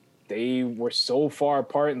 they were so far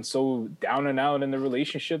apart and so down and out in the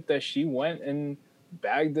relationship that she went and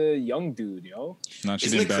bagged a young dude, you know? No, she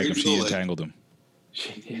didn't bag him. She entangled him.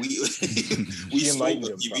 We spoke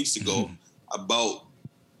a few weeks ago about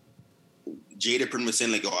Jada pretty much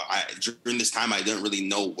saying, like, during this time, I didn't really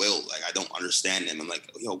know Will. Like, I don't understand him. I'm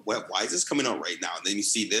like, yo, why is this coming out right now? And then you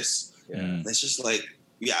see this. Yeah. It's just like,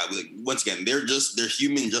 yeah, like, once again, they're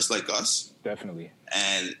human just like us. Definitely.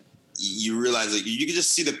 And you realize, like, you can just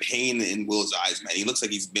see the pain in Will's eyes, man. He looks like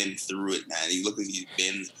he's been through it, man. He looks like he's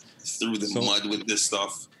been through the mud with this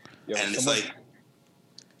stuff. Yo, and it's like,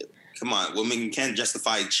 come on, women can't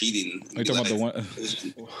justify cheating. Are you talking about the one? Are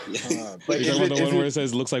you talking about the one where it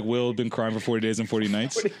says, looks like Will had been crying for 40 days and 40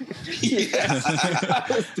 nights?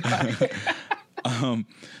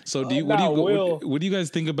 So what do you guys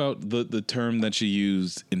think about the term that she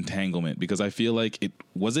used, entanglement? Because I feel like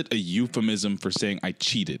was it a euphemism for saying I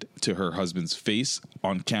cheated to her husband's face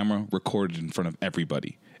on camera, recorded in front of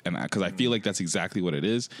everybody? And because I feel like that's exactly what it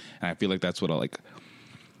is, and I feel like that's what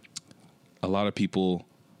a lot of people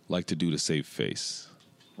like to do to save face.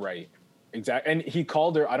 Right. Exactly. And he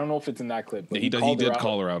called her, I don't know if it's in that clip, but he did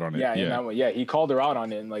call her out on it. Yeah, in that one. Yeah, he called her out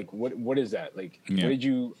on it, and like, what is that? Like, what did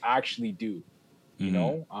you actually do? You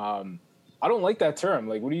know, I don't like that term.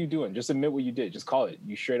 Like, what are you doing? Just admit what you did. Just call it.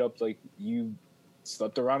 You straight up, like, you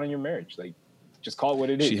slept around on your marriage. Like, just call it what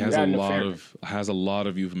it is. She has a lot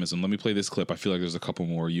of euphemism. Let me play this clip. I feel like there's a couple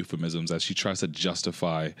more euphemisms as she tries to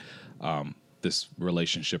justify this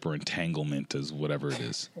relationship or entanglement as whatever it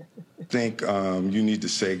is. I think you need to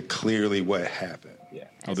say clearly what happened. Yeah.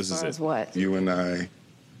 Oh, this is it. What? You and I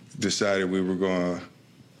decided we were going to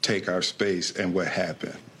take our space, and what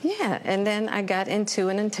happened? Yeah, and then I got into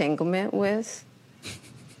an entanglement with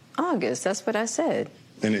August. That's what I said.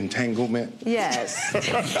 An entanglement? Yes.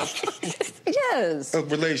 Yes. A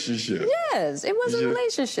relationship? Yes, it was a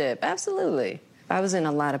relationship. Absolutely. I was in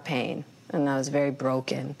a lot of pain, and I was very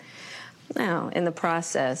broken. Now, in the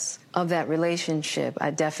process of that relationship, I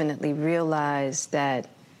definitely realized that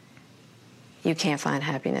you can't find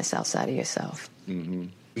happiness outside of yourself. Mm-hmm.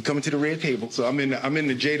 We coming to the red table, so I'm in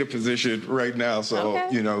the Jada position right now. So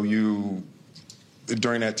you know, you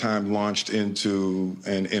during that time launched into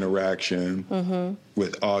an interaction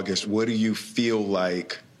with August. What do you feel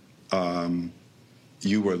like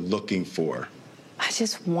you were looking for? I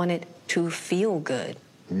just wanted to feel good.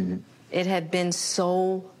 Mm-hmm. It had been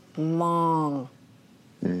so long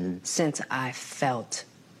since I felt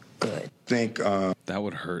good. Think that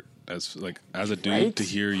would hurt. As a dude, to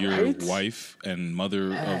hear your wife and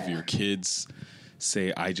mother of your kids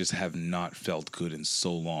say, I just have not felt good in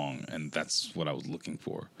so long, and that's what I was looking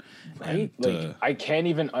for. Right? Like, I can't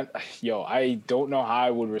even, I don't know how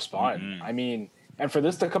I would respond. Mm-hmm. I mean, and for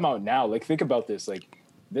this to come out now, like, think about this. Like,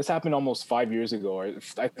 this happened almost 5 years ago, or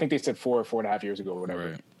I think they said 4.5 years ago or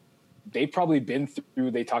whatever. Right. They've probably been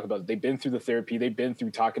through, they talk about it. They've been through the therapy. They've been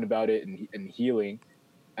through talking about it and healing.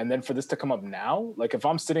 And then for this to come up now, like, if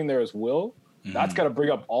I'm sitting there as Will, that's got to bring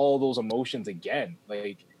up all those emotions again.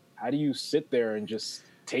 Like, how do you sit there and just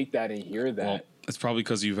take that and hear that? Well, it's probably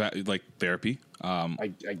because you've had, like, therapy.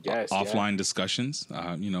 I guess. Offline discussions,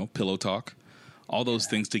 pillow talk. All those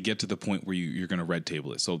things to get to the point where you're going to red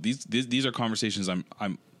table it. So these are conversations I'm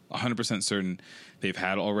 100% certain they've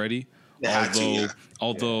had already.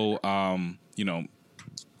 Although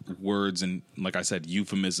words and, like I said,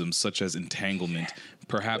 euphemisms such as entanglement,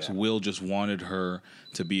 perhaps Will just wanted her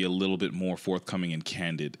to be a little bit more forthcoming and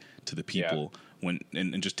candid to the people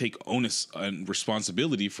and just take onus and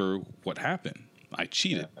responsibility for what happened. I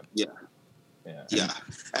cheated. Yeah. And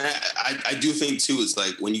I do think too, it's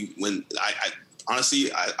like when I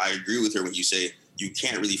honestly, I agree with her when you say you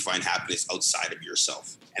can't really find happiness outside of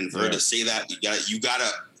yourself. And for her to say that, you gotta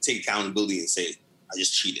take accountability and say, I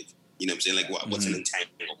just cheated. You know what I'm saying? Like, what's an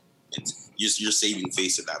entanglement? You're saving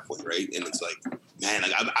face at that point, right? And it's like, man,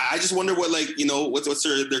 like, I just wonder what, like, what's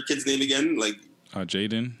their kid's name again? Like,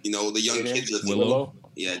 Jaden. The young kids. Willow.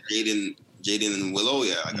 Yeah, Jaden and Willow.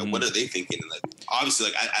 Yeah, like, what are they thinking? Like, obviously,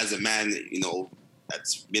 like, as a man,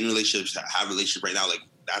 that's been in relationships, have a relationship right now, like,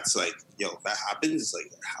 that's like, if that happens, it's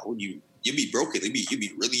like, how would you'd be broken. You'd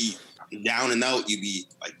be really down and out. You'd be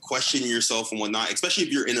like questioning yourself and whatnot, especially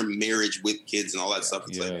if you're in a marriage with kids and all that stuff.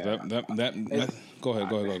 It's go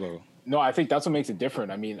ahead. No, I think that's what makes it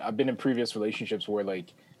different. I mean, I've been in previous relationships where,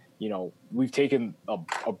 like, we've taken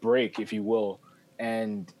a break, if you will.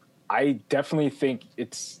 And I definitely think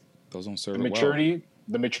it's those don't serve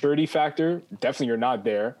the maturity factor. Definitely you're not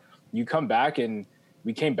there. You come back, and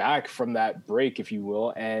we came back from that break, if you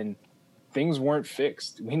will, and things weren't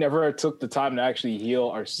fixed. We never took the time to actually heal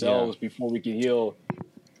ourselves before we could heal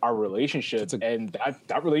our relationship, and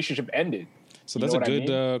that relationship ended. So that's a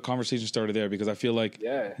good conversation started there, because I feel like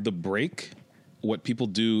the break, what people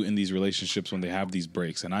do in these relationships when they have these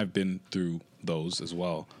breaks, and I've been through those as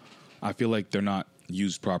well, I feel like they're not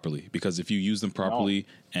used properly, because if you use them properly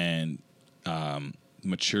and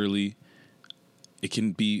maturely, it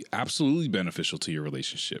can be absolutely beneficial to your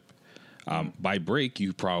relationship. By break,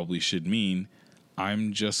 you probably should mean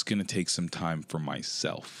I'm just going to take some time for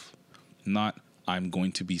myself, not I'm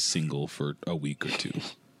going to be single for a week or two.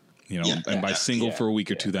 And by single for a week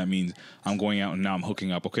or two, that means I'm going out and now I'm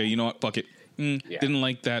hooking up. Okay, you know what? Fuck it. Didn't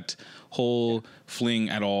like that whole fling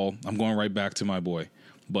at all. I'm going right back to my boy.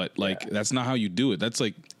 But that's not how you do it. That's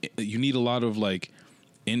like, you need a lot of like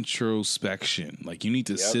introspection. Like, you need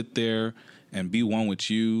to sit there and be one with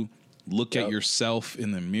you, look at yourself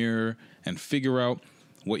in the mirror and figure out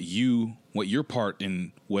what your part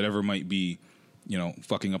in whatever might be,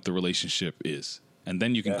 fucking up the relationship is. And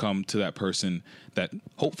then you can come to that person that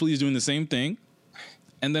hopefully is doing the same thing.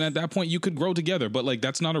 And then at that point you could grow together. But like,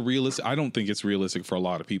 that's not I don't think it's realistic for a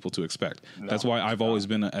lot of people to expect. No, that's why I've always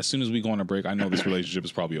been, as soon as we go on a break, I know this relationship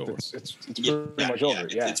is probably over. It's pretty much over.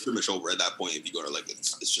 It's pretty much over at that point. If you go to like,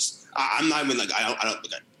 it's just, I'm not even like, I don't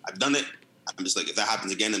like, I've done it. I'm just like, if that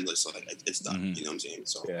happens again, I'm just like, it's done. You know what I'm saying?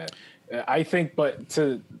 So I think, but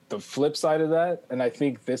to the flip side of that, and I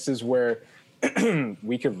think this is where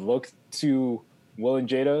we could look to Will and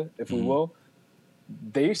Jada, if we will.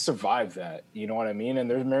 They survived that, you know what I mean? And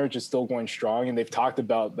their marriage is still going strong, and they've talked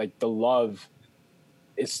about like the love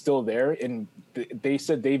is still there, and they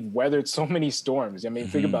said they've weathered so many storms. I mean,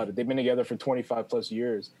 think about it. They've been together for 25 plus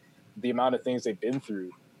years. The amount of things they've been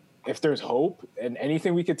through. If there's hope and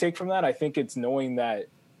anything we could take from that, I think it's knowing that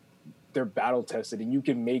they're battle tested and you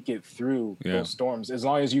can make it through those storms as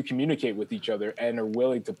long as you communicate with each other and are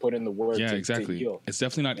willing to put in the work to heal. It's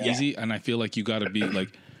definitely not easy, and I feel like you got to be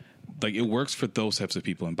like it works for those types of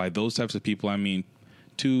people. And by those types of people, I mean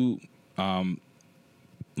two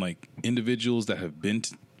like individuals that have been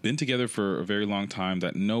together for a very long time,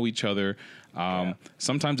 that know each other.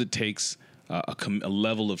 Sometimes it takes a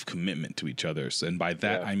level of commitment to each other. So, and by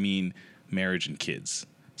that, I mean marriage and kids.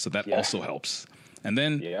 So that also helps. And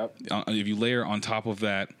then if you layer on top of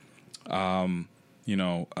that, even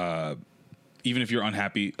if you're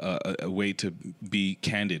unhappy, a way to be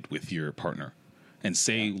candid with your partner and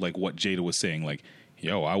say like what Jada was saying, like,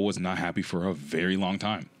 yo, I was not happy for a very long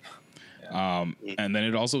time. And then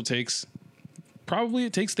it also takes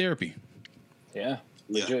therapy.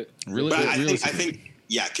 Really, I think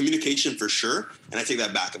yeah, communication for sure. And I take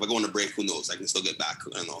that back. If I go on a break, who knows? I can still get back.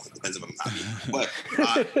 I don't know. It depends if I'm happy.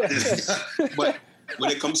 But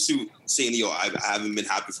when it comes to saying, yo, I haven't been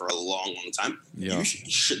happy for a long, long time. Yeah.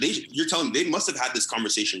 You're telling me they must have had this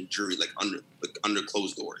conversation during under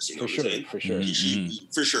closed doors. You know what I'm saying? For sure.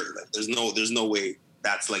 For sure. Like, there's no way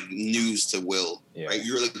that's like news to Will, right?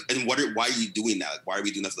 You're like, and why are you doing that? Like, why are we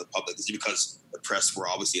doing that for the public? Is it because the press were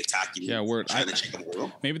obviously attacking? Yeah,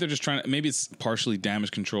 maybe they're just trying to. Maybe it's partially damage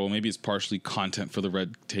control. Maybe it's partially content for the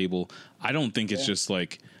Red Table. I don't think it's just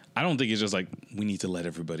like. I don't think it's just like we need to let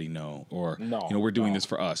everybody know, or we're doing this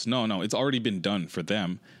for us. No, it's already been done for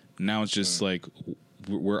them. Now it's just like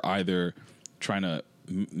we're either trying to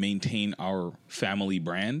maintain our family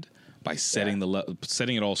brand by setting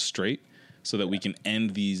setting it all straight, so that we can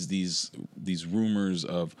end these rumors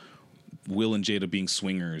of Will and Jada being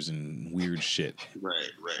swingers and weird shit. Right.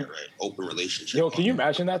 Open relationship. Yo, can you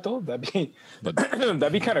imagine that though? That'd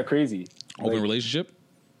be kind of crazy. Open relationship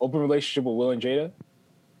with Will and Jada.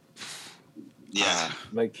 Yeah,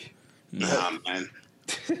 man.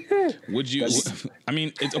 Would you? I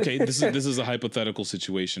mean, it's okay. This is a hypothetical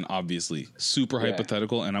situation, obviously, super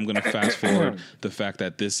hypothetical, and I'm going to fast forward the fact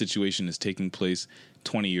that this situation is taking place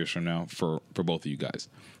 20 years from now for both of you guys.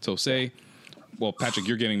 So, Patrick,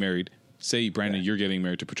 you're getting married. Say, Brandon, you're getting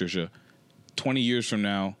married to Patricia. 20 years from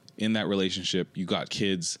now, in that relationship, you got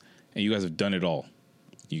kids, and you guys have done it all.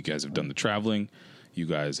 You guys have done the traveling. You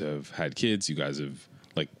guys have had kids. You guys have.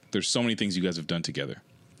 There's so many things you guys have done together.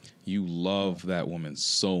 You love that woman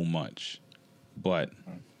so much, but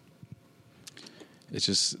it's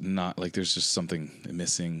just not like there's just something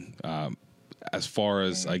missing. As far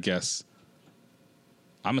as I guess,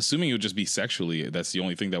 I'm assuming it would just be sexually. That's the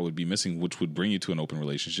only thing that would be missing, which would bring you to an open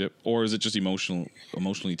relationship, or is it just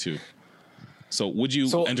emotionally too? So would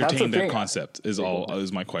you entertain that concept? Is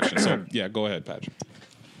my question. So yeah, go ahead, Patrick.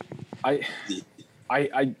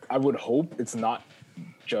 I would hope it's not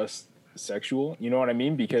just sexual, you know what I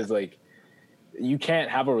mean? Because like you can't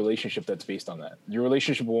have a relationship that's based on that. Your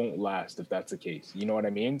relationship won't last if that's the case. You know what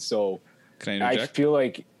I mean? So can I interject? I feel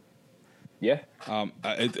like I'm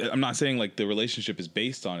not saying like the relationship is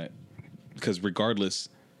based on it, because regardless,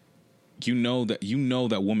 you know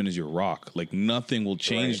that woman is your rock. Like nothing will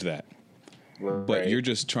change that. But you're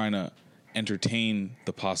just trying to entertain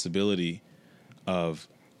the possibility of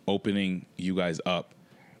opening you guys up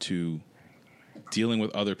to dealing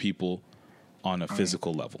with other people on a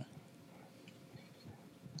physical level.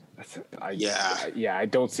 I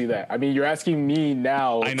don't see that. I mean, you're asking me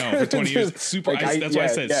now. I know for 20 years, super. That's why I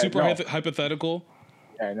said super hypothetical.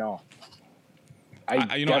 Yeah, I know.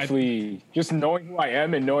 I definitely just knowing who I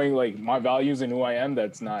am and knowing like my values and who I am.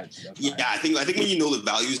 That's not. I think when you know the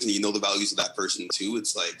values and you know the values of that person too,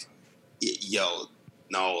 it's like, yo,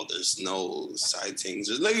 no, there's no side things.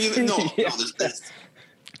 There's like there's.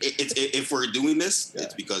 If we're doing this,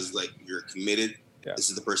 it's because like you're committed. Yeah. This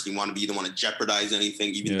is the person you want to be. You don't want to jeopardize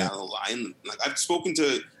anything, even down the line. Like I've spoken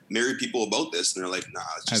to married people about this, and they're like, "Nah."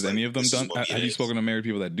 It's just Has any of them done? Have you spoken to married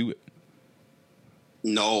people that do it?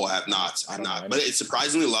 No, I have not. But it's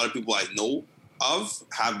surprisingly a lot of people I know of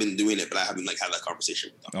have been doing it, but I haven't like had that conversation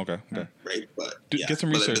with them. Okay. Right, but get some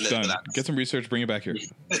research done. Get some research. Bring it back here.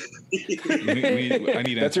 I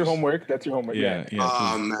need. That's your homework. Yeah.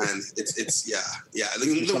 Oh man, it's yeah.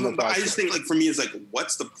 I just think like for me, it's like,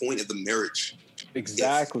 what's the point of the marriage?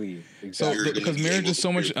 Exactly. So because marriage is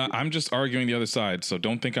so much. I'm just arguing the other side. So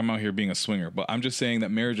don't think I'm out here being a swinger. But I'm just saying that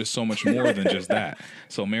marriage is so much more than just that.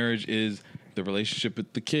 So marriage is the relationship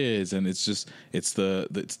with the kids, and it's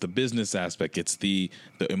the business aspect, it's the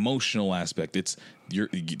emotional aspect, that's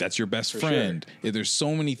your best friend. Sure. There's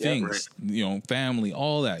so many things, family,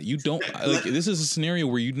 all that. You don't like this is a scenario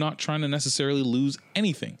where you're not trying to necessarily lose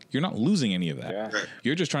anything. You're not losing any of that. Yeah.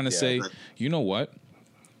 You're just trying to say, you know what?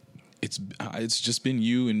 It's just been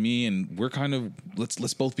you and me, and we're kind of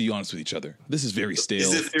let's both be honest with each other. This is very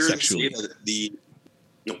stale is it fair sexually. To say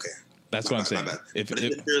that that's what I'm saying. Is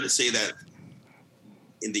it fair to say that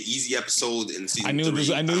in the Easy episode in season 3. I knew it was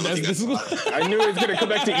going to come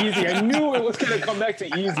back to Easy. I knew it was going to come back to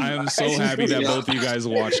Easy. I'm so happy that both of you guys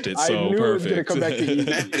watched it. So I knew perfect. It was going to come back to Easy.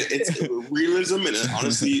 It's realism, and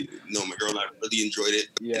honestly, my girl and I really enjoyed it.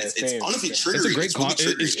 Yeah, it's honestly triggering.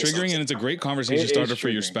 It's triggering, and it's a great conversation starter for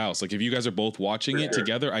your spouse. Like if you guys are both watching it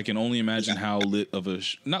together, I can only imagine how lit of a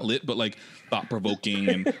not lit, but like thought provoking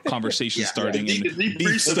and conversation starting and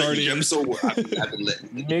beef starting. I've been lit.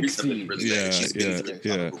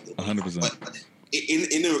 Yeah, 100%. But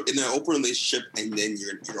in an open relationship, and then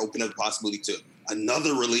you're open to the possibility to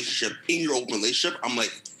another relationship in your open relationship. I'm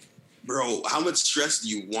like, bro, how much stress do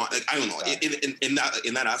you want? Like, I don't know. In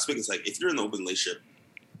that aspect, it's like if you're in an open relationship,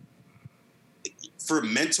 for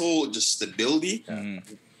mental just stability,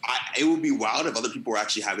 it would be wild if other people were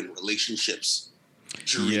actually having relationships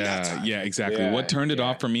during that time. Yeah, exactly. What turned it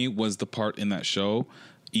off for me was the part in that show.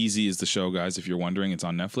 Easy is the show, guys. If you're wondering, it's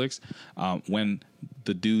on Netflix. When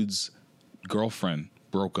the dude's girlfriend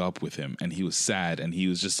broke up with him, and he was sad, and he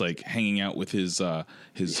was just like hanging out with his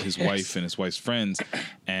wife and his wife's friends,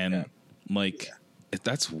 and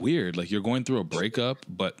that's weird. Like, you're going through a breakup,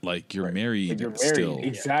 but like you're married still.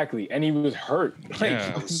 Exactly, and he was hurt. Like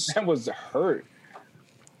that was hurt.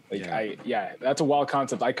 Like that's a wild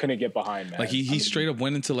concept I couldn't get behind, man. Like he straight up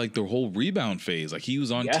went into like the whole rebound phase. Like he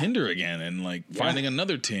was on Tinder again and like finding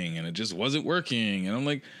another ting, and it just wasn't working. And I'm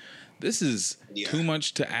like, this is too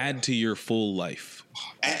much to add to your full life.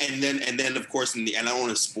 And then of course in the end, I don't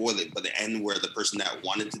want to spoil it, but the end where the person that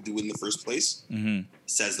wanted to do it in the first place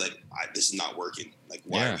says like, this is not working. Like,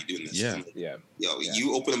 why are we doing this? Yeah.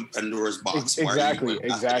 You open up Pandora's box. Exactly.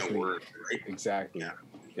 Work, right? Exactly.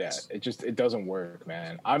 Yeah, it doesn't work,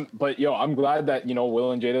 man. I'm glad that,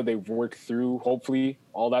 Will and Jada, they've worked through, hopefully,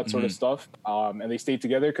 all that sort of stuff, and they stayed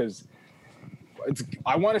together, because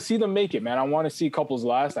I want to see them make it, man. I want to see couples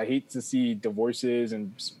last. I hate to see divorces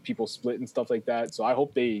and people split and stuff like that. So I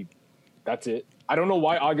hope that's it. I don't know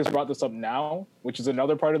why August brought this up now, which is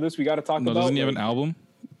another part of this we got to talk about. Doesn't he have an album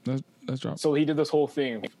that's dropped? So he did this whole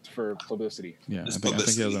thing for publicity. Yeah, I think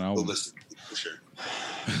he has an album. Publicity, for sure.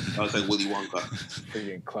 I was like Willy Wonka.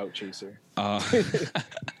 Freaking clout chaser. I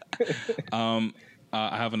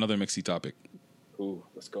have another mixy topic. Ooh,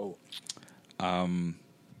 let's go.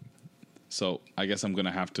 So I guess I'm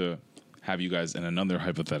gonna have to have you guys in another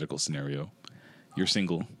hypothetical scenario. You're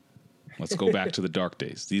single. Let's go back to the dark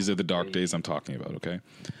days. These are the dark days I'm talking about. Okay.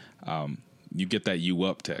 You get that "you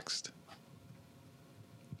up" text.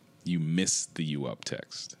 You miss the "you up"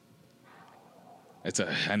 text.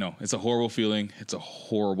 I know it's a horrible feeling. It's a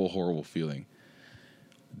horrible, horrible feeling.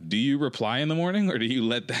 Do you reply in the morning, or do you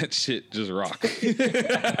let that shit just rock?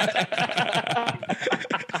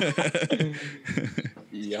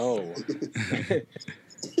 Yo,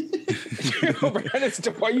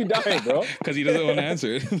 why are you dying, bro? Because he doesn't want to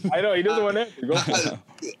answer it. I know he doesn't want to answer. Go for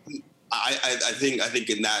it. I think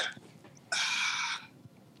in that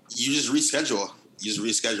you just reschedule.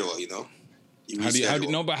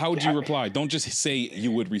 How would you reply? Don't just say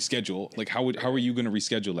you would reschedule. Like, how are you going to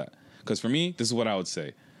reschedule that? Because for me, this is what I would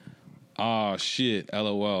say. Oh shit,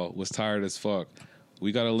 LOL, was tired as fuck.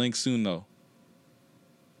 We got a link soon though.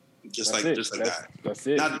 Just like that. That's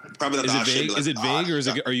it. Probably not. Is it vague? Is it vague, or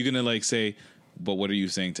are you gonna like say, but what are you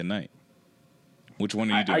saying tonight? Which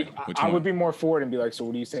one are you doing? I would be more forward and be like, so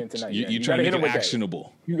what are you saying tonight? You're trying to make it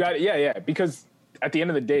actionable. You got it. Yeah. Because at the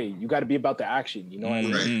end of the day, you got to be about the action. You know what I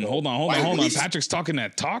mean? Right. Hold on. Patrick's talking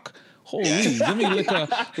that talk. Holy, let me lick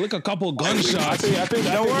a couple gunshots.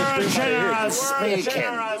 The world general speaking.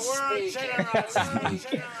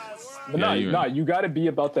 But you got to be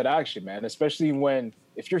about that action, man. Especially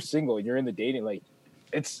if you're single and you're in the dating, like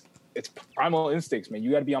it's primal instincts, man.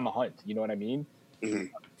 You got to be on the hunt. You know what I mean? Mm-hmm.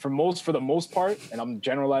 For the most part, and I'm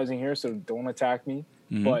generalizing here, so don't attack me.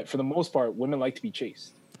 Mm-hmm. But for the most part, women like to be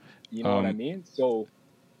chased. You know what I mean? So.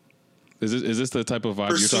 Is this the type of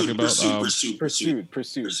vibe you're talking about?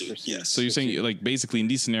 Pursuit. Yes. So you're saying, like, basically in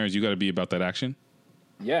these scenarios, you got to be about that action?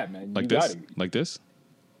 Yeah, man. Like this? Like this?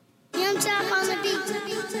 Young Chop on the beat.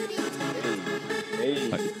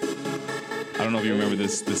 Like, I don't know if you remember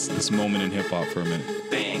this moment in hip hop for a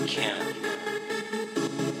minute. Bang Camp.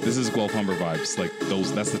 This is Guelph Humber vibes. Like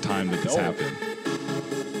that's the time that this happened.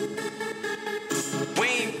 We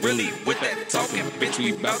ain't really with that talking, bitch.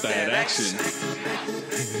 We about that action.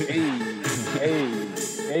 Hey,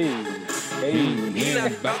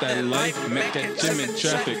 about that life, Mac catch him in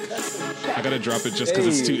traffic. I gotta drop it just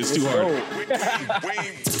because it's too hard.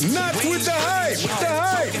 Not with the hype.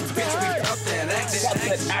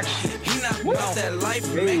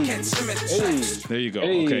 There you go.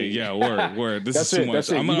 Okay, yeah, word. This is too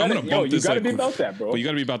much. I'm gonna bump this. You gotta be about that, bro. But you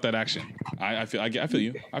gotta be about that action. I feel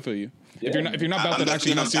you. If you're not about that action,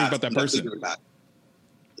 you're not serious about that person.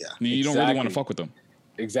 Yeah, you don't really want to fuck with them.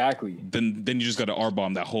 Exactly. Then you just got to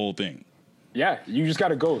R-bomb that whole thing. Yeah, you just got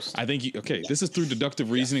to ghost. I think this is through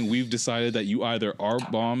deductive reasoning. We've decided that you either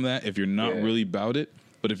R-bomb that if you're not really about it,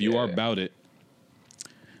 but if you are about it,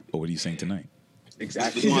 but what are you saying tonight?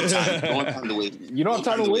 Exactly. You don't have time to waste. You don't have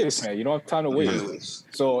time to waste, man. You don't have time to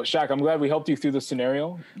waste. So, Shaq, I'm glad we helped you through the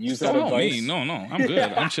scenario. Use that advice. No, I'm good.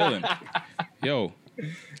 I'm chilling. Yo,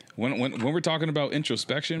 when we're talking about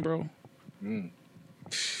introspection, bro,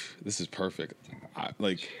 this is perfect.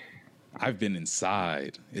 I've been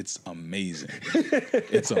inside. It's amazing.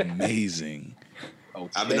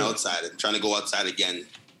 I've been outside. I'm trying to go outside again.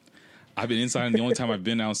 I've been inside, and the only time I've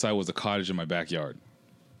been outside was a cottage in my backyard.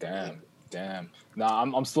 Damn. Nah,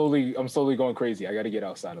 I'm slowly going crazy. I got to get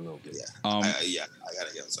outside a little bit. I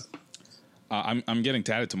gotta get outside. I'm getting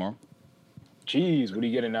tatted tomorrow. Jeez, what are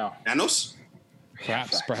you getting now? Nanos?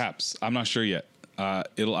 Perhaps. I'm not sure yet.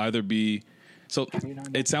 It'll either be. So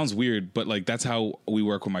it sounds weird, but like that's how we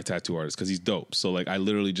work with my tattoo artist because he's dope. So like I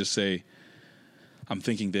literally just say, I'm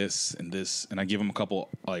thinking this, and I give him a couple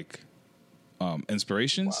like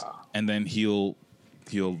inspirations, and then he'll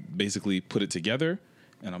basically put it together,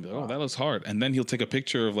 and I'll be like, oh, that looks hard, and then he'll take a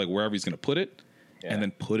picture of like wherever he's gonna put it, and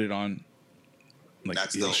then put it on. Like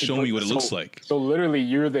show me what it looks like. So literally,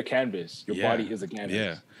 you're the canvas. Your body is a canvas.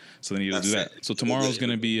 Yeah. So then you'll do that. So tomorrow's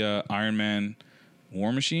gonna be Iron Man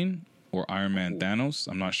War Machine or Iron Man Thanos.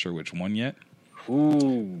 I'm not sure which one yet.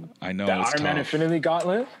 Ooh, I know the it's Iron Man tough. Infinity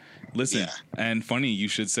Gauntlet. Listen, and funny you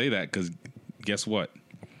should say that because guess what?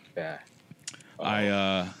 Yeah.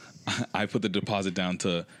 I put the deposit down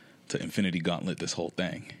to Infinity Gauntlet this whole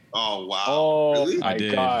thing. Oh wow! Oh, really? I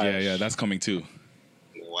did. Gosh. Yeah, that's coming too.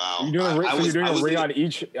 Wow. You're doing a ring on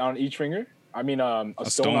each finger. I mean, a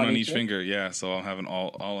stone on each finger. Yeah, so I'll have an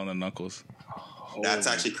all on the knuckles. That's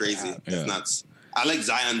actually crazy. That's nuts. I like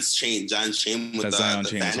Zion's chain. With that Zion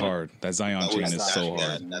chain is hard. That Zion chain is so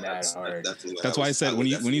hard. That's why I said when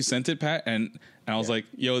you sent it, Pat, and I was like,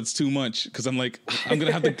 "Yo, it's too much," because I'm like, I'm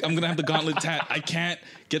gonna have the gauntlet tat. I can't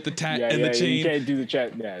get the tat and the chain. You can't do the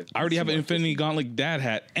chat. Yeah, I already have an Infinity Gauntlet dad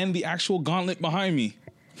hat and the actual gauntlet behind me.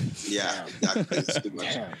 Yeah, it's too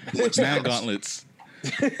much. Mad gauntlets.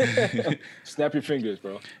 Snap your fingers,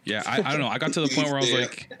 bro. Yeah, I don't know. I got to the point where I was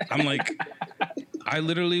like, I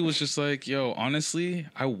literally was just like, yo, honestly,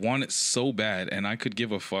 I want it so bad, and I could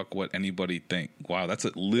give a fuck what anybody think. Wow, that's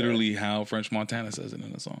literally how French Montana says it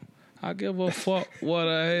in the song. I give a fuck what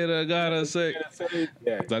a hater gotta say.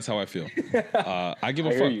 Yeah. That's how I feel. I give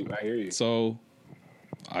a fuck. I hear you. So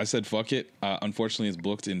I said fuck it. Unfortunately, it's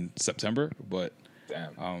booked in September, but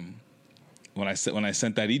when I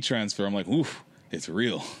sent that e-transfer, I'm like, oof, it's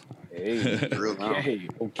real. Hey,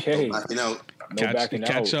 okay.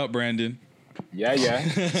 Catch up, Brandon. Yeah.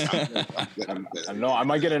 I know. I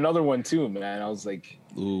might get another one too, man. I was like,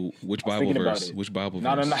 ooh, which Bible verse? Which Bible verse?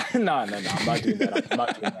 No. I'm not doing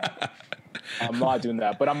that. I'm not doing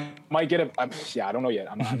that. But I might get a. I don't know yet.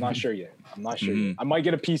 I'm not sure yet. Yet. I might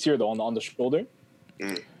get a piece here though on the shoulder,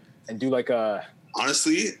 and do like a.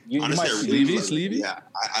 Honestly, I really yeah,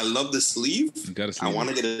 I love the sleeve. You got a sleeve. I want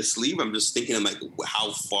to get a sleeve. I'm just thinking of like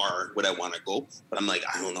how far would I want to go, but I'm like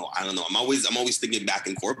I don't know. I'm always thinking back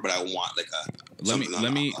and forth, but I want like a.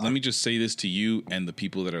 Let me just say this to you and the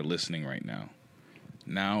people that are listening right now.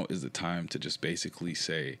 Now is the time to just basically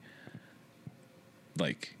say,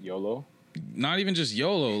 like YOLO. Not even just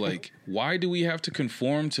YOLO. Like, why do we have to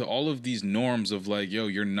conform to all of these norms of like, yo,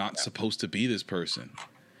 you're not supposed to be this person,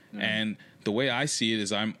 and the way I see it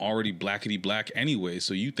is I'm already blackety black anyway,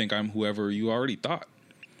 so you think I'm whoever you already thought.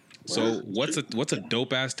 So what's a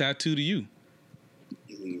dope ass tattoo to you?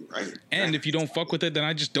 Right. And if you don't fuck with it, then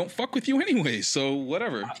I just don't fuck with you anyway. So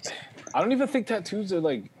whatever. I don't even think tattoos are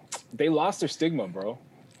like they lost their stigma, bro.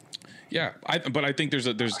 Yeah, but I think there's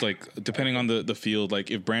like depending on the field, like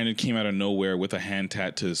if Brandon came out of nowhere with a hand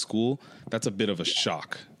tat to his school, that's a bit of a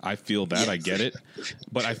shock. I feel that, I get it,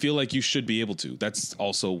 but I feel like you should be able to. That's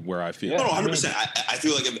also where I feel. No, 100%. I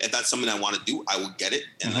feel like if that's something I want to do, I would get it,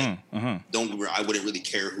 and I wouldn't really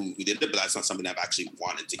care who did it, but that's not something I've actually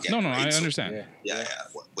wanted to get. No, right? I understand. I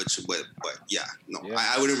wouldn't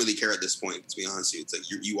really care at this point. To be honest with you, it's like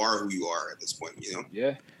you are who you are at this point. You know?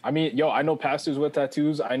 Yeah, I mean, I know pastors with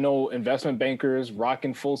tattoos. I know investment bankers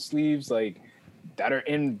rocking full sleeves like that are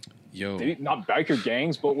in. Not biker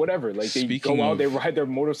gangs, but whatever. Like they go out, they ride their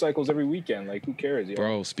motorcycles every weekend. Like who cares?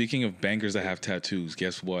 Bro, speaking of bankers that have tattoos,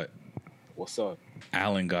 guess what? What's up?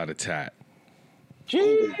 Alan got a tat.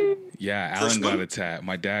 Gee. Yeah, Alan got a tat.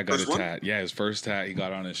 My dad got a tat. Yeah, his first tat he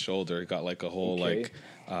got on his shoulder. He got like a whole he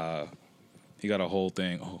got a whole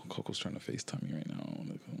thing. Oh, Coco's trying to FaceTime me right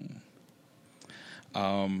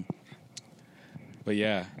now. But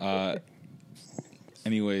yeah.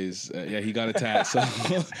 Anyways, he got a tat. So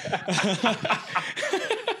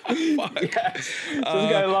This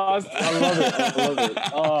guy lost. I love it.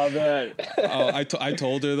 Oh man. I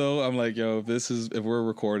told her though. I'm like, yo, if we're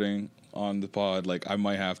recording on the pod, like I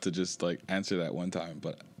might have to just like answer that one time,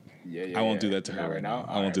 but I won't do that to her right now.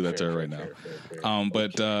 I won't do that to her right now.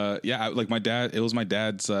 But like my dad, it was my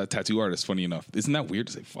dad's tattoo artist. Funny enough, isn't that weird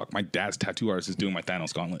to say? Fuck, my dad's tattoo artist is doing my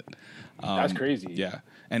Thanos gauntlet. That's crazy. Yeah,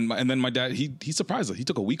 and then my dad, he surprised us. He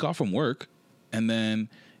took a week off from work, and then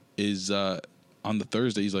is on the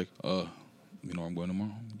Thursday. He's like, I'm going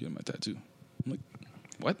tomorrow. I'm getting my tattoo. I'm like,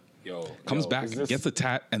 what? Comes back, gets a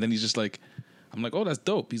tat, and then he's just like, I'm like, oh, that's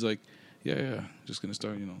dope. He's like, yeah, just gonna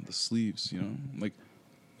start, the sleeves, I'm like,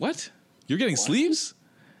 what? You're getting sleeves?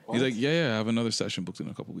 What? He's like, yeah, I have another session booked in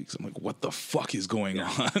a couple weeks. I'm like, what the fuck is going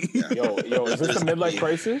on? Yo, is this a midlife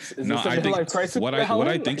crisis? What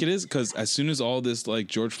I think it is, because as soon as all this like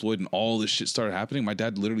George Floyd and all this shit started happening, my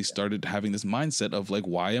dad literally started having this mindset of like,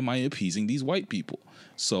 why am I appeasing these white people?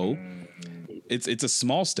 So it's a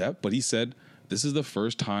small step, but he said, this is the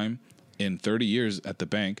first time in 30 years at the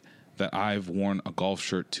bank that I've worn a golf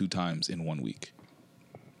shirt 2 times in 1 week.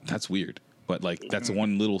 That's weird. But like that's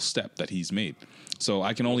one little step that he's made. So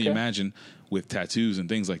I can only imagine with tattoos and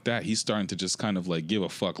things like that, he's starting to just kind of like give a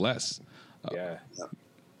fuck less.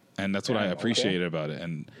 And that's what I appreciate about it.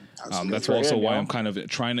 And that's also why I'm kind of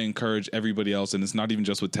trying to encourage everybody else. And it's not even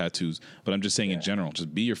just with tattoos, but I'm just saying in general,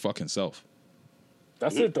 just be your fucking self.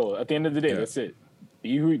 That's it though. At the end of the day, that's it.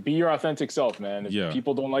 Be your authentic self, man. If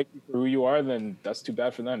people don't like you for who you are, then that's too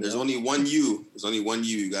bad for them. There's only one you.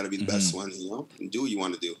 You got to be the best one, and do what you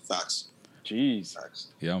want to do. Facts. Jeez. Facts.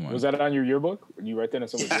 Yeah, man. Was that on your yearbook? Did you write that in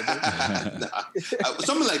someone's yearbook?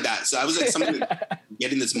 Something like that. So I was like, something like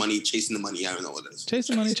getting this money, chasing the money. I don't know what it is.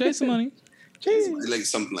 Chasing money. Like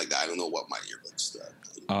something like that. I don't know what my yearbook's stuff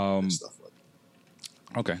like.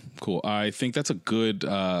 Okay, cool. I think that's a good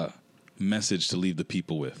message to leave the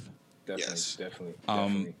people with.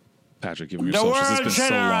 Definitely. Patrick, give me your socials. It's been so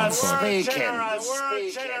long.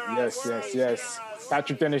 Yes.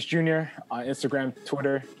 Patrick Dennis Jr. on Instagram,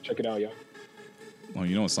 Twitter. Check it out, y'all. Well,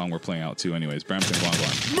 you know what song we're playing out too, anyways. Brampton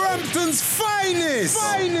Guan. Brampton's finest.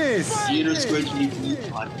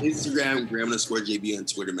 G_JB on Instagram, Graham_JB on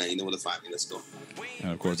Twitter, man. You know where to find me. Let's go.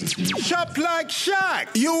 And of course, it's me. Shop like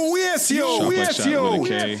Shaq. You waste yo. Shop like Shaq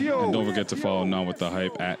with a K. And don't forget to follow Not With The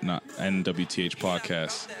Hype at NWTH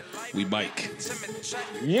Podcast. We bike.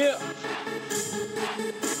 Yeah.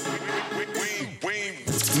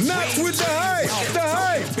 Not with the hype. The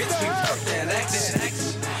hype.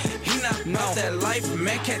 Not that life,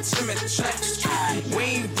 man, can't tell me tracks. We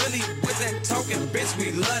ain't really with that talking, bitch,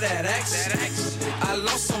 we love that axe. I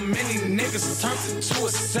lost so many niggas, turned into a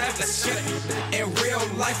savage. In real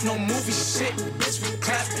life, no movie shit, bitch, we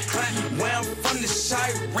clap. Where I'm from the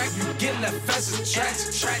Chirac, you get left fast as track.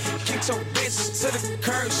 Kicked your bitch to the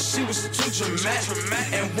curb, she was too dramatic.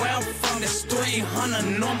 And where I'm from, that's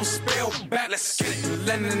 300 normal spell back. Let's get it.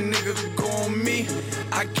 Letting a nigga go on me,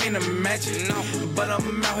 I can't imagine, no. But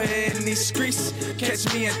I'm out here in these streets, catch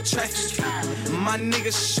me in traffic. My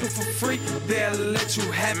niggas shoot for free, they'll let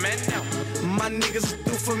you have it. My niggas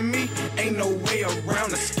do for me, ain't no way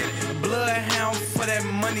around it. Bloodhound for that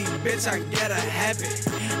money, bitch, I gotta have it.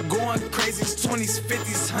 Going crazy, 20s,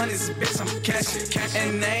 50s, 100s, bitch, I'm cashing.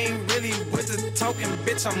 And they ain't really with the talking,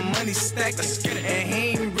 bitch, I'm money stacking. And he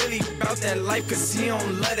ain't really about that life, cause he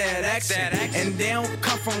don't love that action. And they don't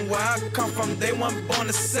come from where I come from, they weren't born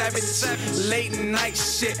a savage. Late night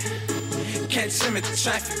shit, catch him in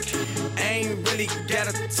traffic. I ain't really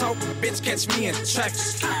gotta talk, bitch, catch me in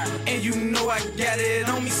traffic. And you know I got it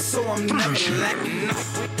on me, so I'm never lacking. No,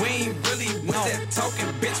 we ain't really with that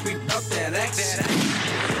talking, bitch, we bout that action.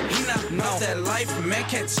 He not that life, man,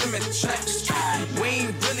 catch him in traffic. We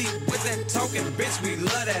ain't really with that talking, bitch, we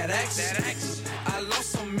love that action. I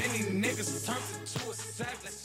lost so many niggas, turned into a savage.